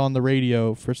was on the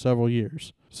radio for several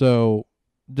years. So,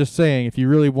 just saying, if you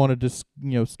really wanted to,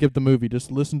 skip the movie,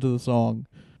 just listen to the song.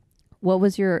 What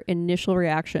was your initial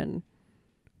reaction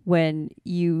when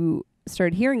you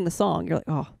started hearing the song? You're like,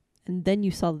 oh, and then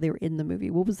you saw that they were in the movie.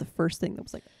 What was the first thing that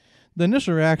was like? the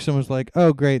initial reaction was like,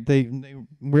 oh, great, they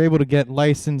were able to get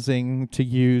licensing to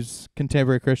use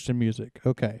contemporary Christian music.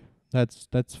 Okay,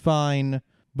 that's fine.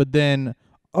 But then,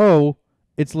 oh,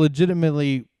 it's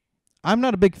legitimately, I'm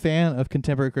not a big fan of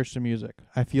contemporary Christian music.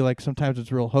 I feel like sometimes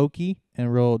it's real hokey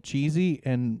and real cheesy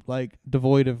and like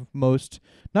devoid of most,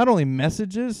 not only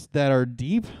messages that are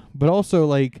deep, but also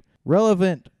like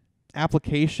relevant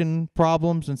application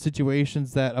problems and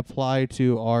situations that apply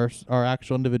to our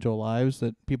actual individual lives,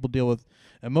 that people deal with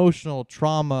emotional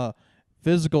trauma,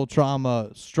 physical trauma,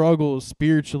 struggles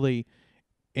spiritually,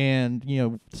 and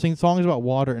sing songs about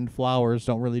water and flowers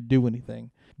don't really do anything.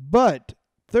 But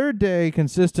Third Day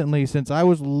consistently since I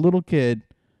was a little kid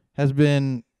has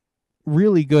been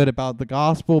really good about the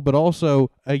gospel, but also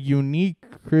a unique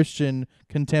Christian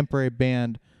contemporary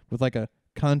band with like a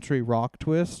country rock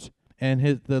twist.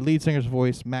 And the lead singer's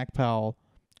voice, Mac Powell,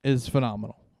 is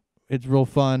phenomenal. It's real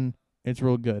fun. It's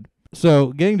real good.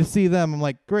 So getting to see them, I'm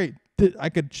like, great. I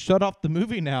could shut off the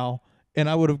movie now, and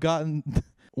I would have gotten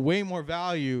way more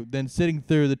value than sitting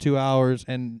through the 2 hours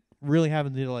and really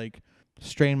having to like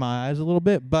strain my eyes a little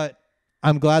bit. But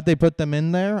I'm glad they put them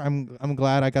in there. I'm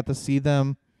glad I got to see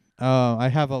them. I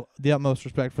have the utmost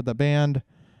respect for the band.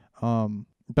 But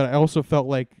I also felt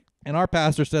like, and our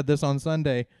pastor said this on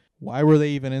Sunday, why were they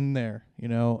even in there?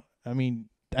 I mean,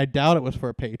 I doubt it was for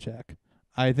a paycheck.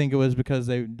 I think it was because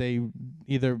they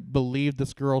either believed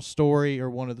this girl's story or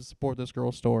wanted to support this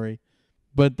girl's story.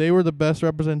 But they were the best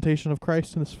representation of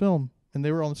Christ in this film, and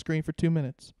they were on the screen for 2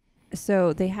 minutes.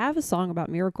 So they have a song about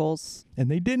miracles.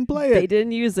 And they didn't play it. They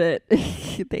didn't use it.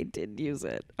 They didn't use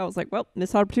it. I was like, well,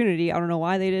 missed opportunity. I don't know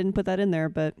why they didn't put that in there,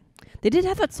 but they did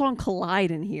have that song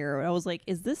Collide in here. I was like,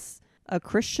 is this a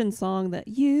Christian song that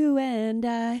you and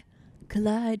I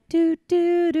collide, do,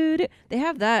 do, do, do? They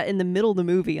have that in the middle of the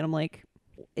movie, and I'm like,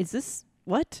 is this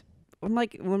what? I'm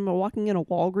like, when I'm walking in a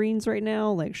Walgreens right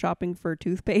now, like shopping for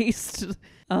toothpaste.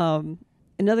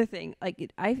 Another thing, like,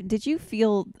 did you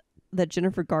feel that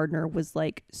Jennifer Garner was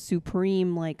like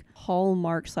supreme, like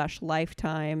Hallmark /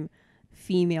 Lifetime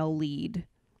female lead?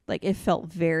 Like, it felt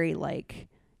very like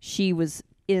she was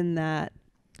in that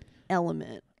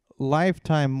element.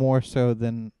 Lifetime more so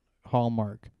than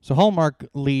Hallmark. So Hallmark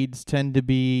leads tend to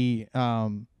be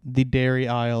the dairy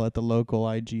aisle at the local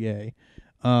IGA.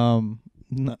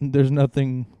 There's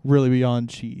nothing really beyond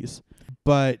cheese.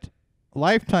 But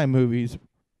Lifetime movies,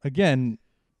 again,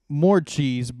 more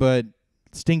cheese, but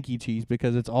stinky cheese,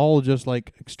 because it's all just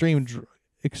like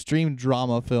extreme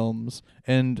drama films,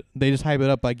 and they just hype it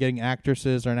up by getting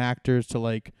actresses or actors to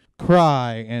like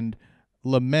cry and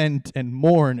lament and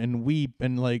mourn and weep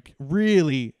and like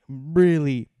really,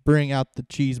 really bring out the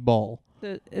cheese ball.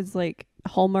 It's like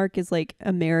Hallmark is like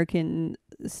American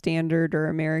standard or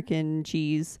American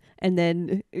cheese, and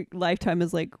then Lifetime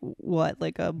is like what,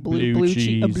 like a blue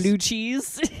cheese, a blue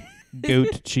cheese,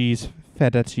 goat cheese,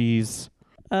 feta cheese.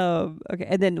 Okay,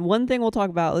 and then one thing we'll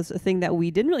talk about is a thing that we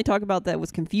didn't really talk about that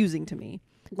was confusing to me,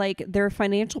 like their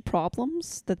financial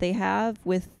problems that they have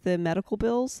with the medical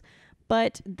bills.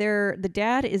 But the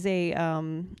dad is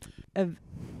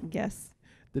yes.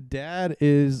 The dad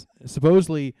is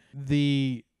supposedly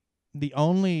the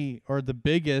only or the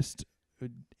biggest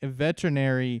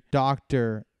veterinary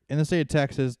doctor in the state of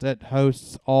Texas that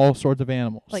hosts all sorts of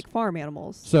animals. Like farm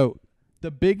animals. So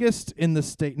the biggest in the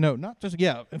state, no, not just,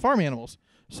 farm animals.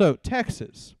 So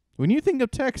Texas, when you think of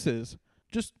Texas,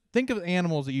 just think of the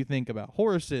animals that you think about.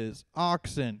 Horses,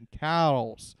 oxen,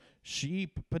 cows,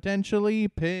 sheep, potentially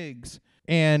pigs.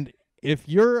 And if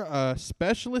you're a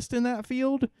specialist in that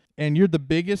field and you're the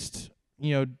biggest,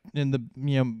 in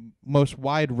the most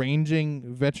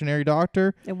wide-ranging veterinary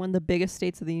doctor, in one of the biggest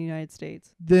states of the United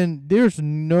States, then there's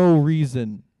no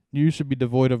reason you should be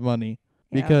devoid of money.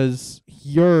 Yeah. Because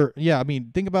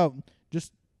think about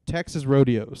just Texas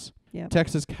rodeos,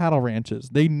 Texas cattle ranches.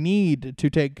 They need to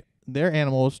take their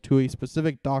animals to a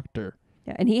specific doctor.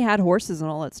 Yeah, and he had horses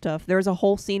and all that stuff. There was a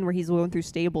whole scene where he's going through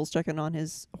stables checking on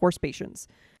his horse patients.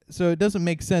 So it doesn't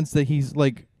make sense that he's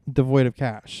like devoid of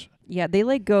cash. Yeah, they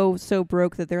like go so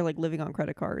broke that they're like living on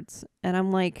credit cards. And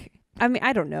I'm like, I mean,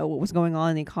 I don't know what was going on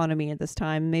in the economy at this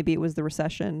time. Maybe it was the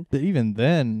recession. But even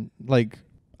then, like,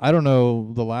 I don't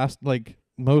know, the last, like,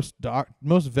 most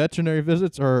veterinary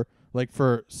visits are like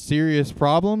for serious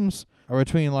problems are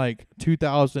between like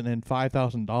 $2,000 and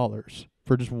 $5,000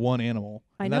 for just one animal.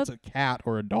 And that's a cat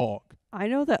or a dog. I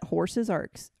know that horses are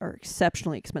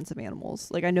exceptionally expensive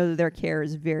animals. Like, I know that their care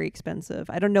is very expensive.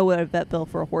 I don't know what a vet bill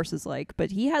for a horse is like,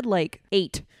 but he had like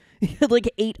 8. He had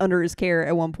like 8 under his care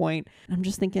at one point. And I'm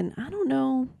just thinking, I don't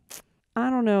know. I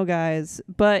don't know, guys.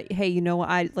 But hey, you know what?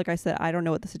 Like I said, I don't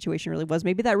know what the situation really was.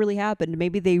 Maybe that really happened.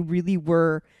 Maybe they really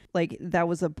were like that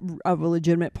was a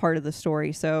legitimate part of the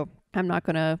story. So I'm not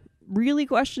gonna really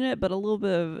question it, but a little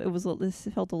bit of this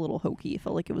felt a little hokey. It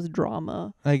felt like it was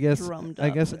drama. I guess Drummed I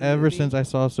up guess for the ever movie. since I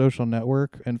saw Social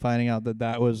Network and finding out that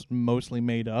that was mostly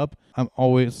made up, I'm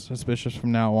always suspicious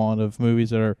from now on of movies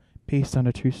that are based on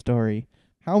a true story.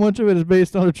 How much of it is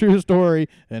based on a true story,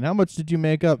 and how much did you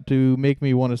make up to make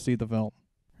me want to see the film?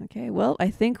 Okay, well,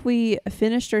 I think we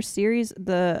finished our series,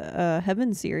 the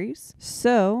Heaven series.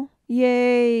 So,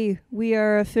 yay! We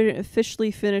are officially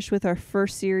finished with our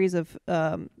first series of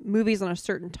movies on a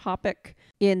certain topic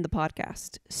in the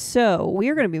podcast. So, we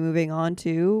are going to be moving on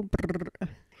to...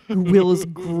 Will is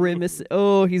grimacing.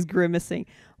 Oh, he's grimacing.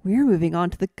 We are moving on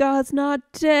to the God's Not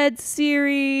Dead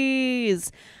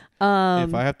series.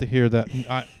 If I have to hear that,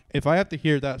 if I have to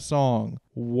hear that song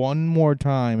one more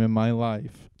time in my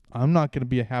life, I'm not going to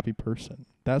be a happy person.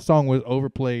 That song was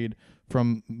overplayed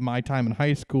from my time in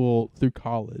high school through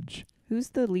college. Who's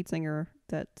the lead singer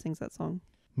that sings that song?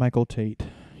 Michael Tate.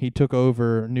 He took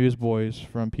over Newsboys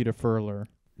from Peter Furler.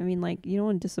 I mean, like, you don't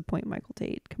want to disappoint Michael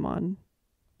Tate. Come on.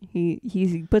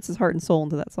 He puts his heart and soul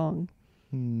into that song.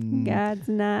 God's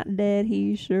not dead,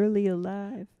 he's surely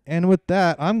alive. And with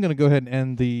that, I'm going to go ahead and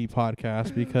end the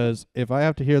podcast because if I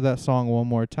have to hear that song one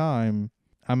more time,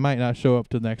 I might not show up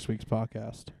to next week's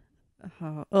podcast.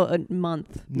 A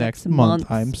month. Next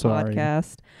month. I'm sorry.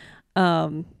 Podcast.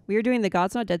 We are doing the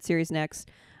God's Not Dead series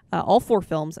next. All 4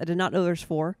 films. I did not know there's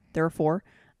 4. There are 4.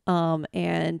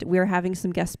 And we're having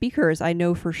some guest speakers. I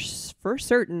know for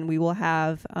certain we will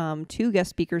have 2 guest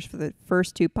speakers for the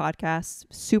first 2 podcasts.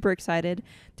 Super excited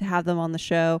to have them on the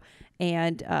show.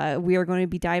 And we are going to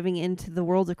be diving into the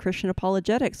world of Christian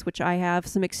apologetics, which I have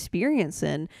some experience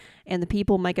in. And the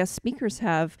people my guest speakers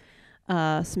have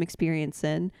some experience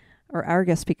in, or our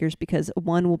guest speakers, because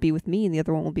one will be with me and the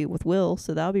other one will be with Will.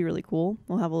 So that'll be really cool.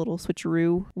 We'll have a little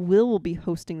switcheroo. Will be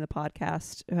hosting the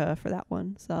podcast for that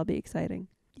one. So that'll be exciting.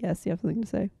 Yes, you have something to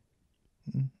say.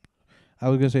 I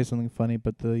was gonna say something funny,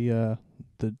 but the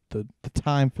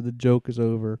time for the joke is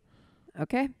over.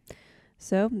 Okay,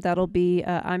 so that'll be.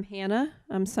 I'm Hannah.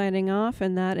 I'm signing off,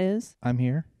 and that is. I'm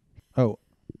here. Oh,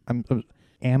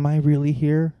 am I really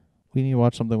here? We need to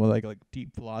watch something with like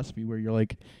deep philosophy where you're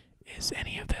like, is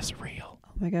any of this real?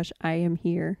 Oh my gosh, I am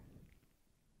here.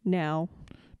 Now.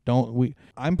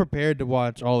 I'm prepared to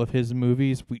watch all of his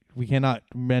movies. We cannot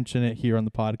mention it here on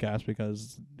the podcast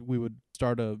because we would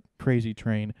start a crazy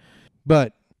train.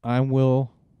 But I'm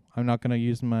not going to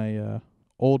use my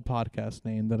old podcast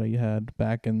name that I had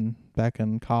back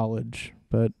in college,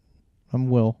 but I'm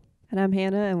Will. And I'm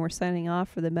Hannah, and we're signing off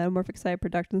for the Metamorphic Side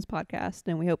Productions podcast,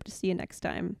 and we hope to see you next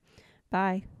time.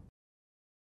 Bye.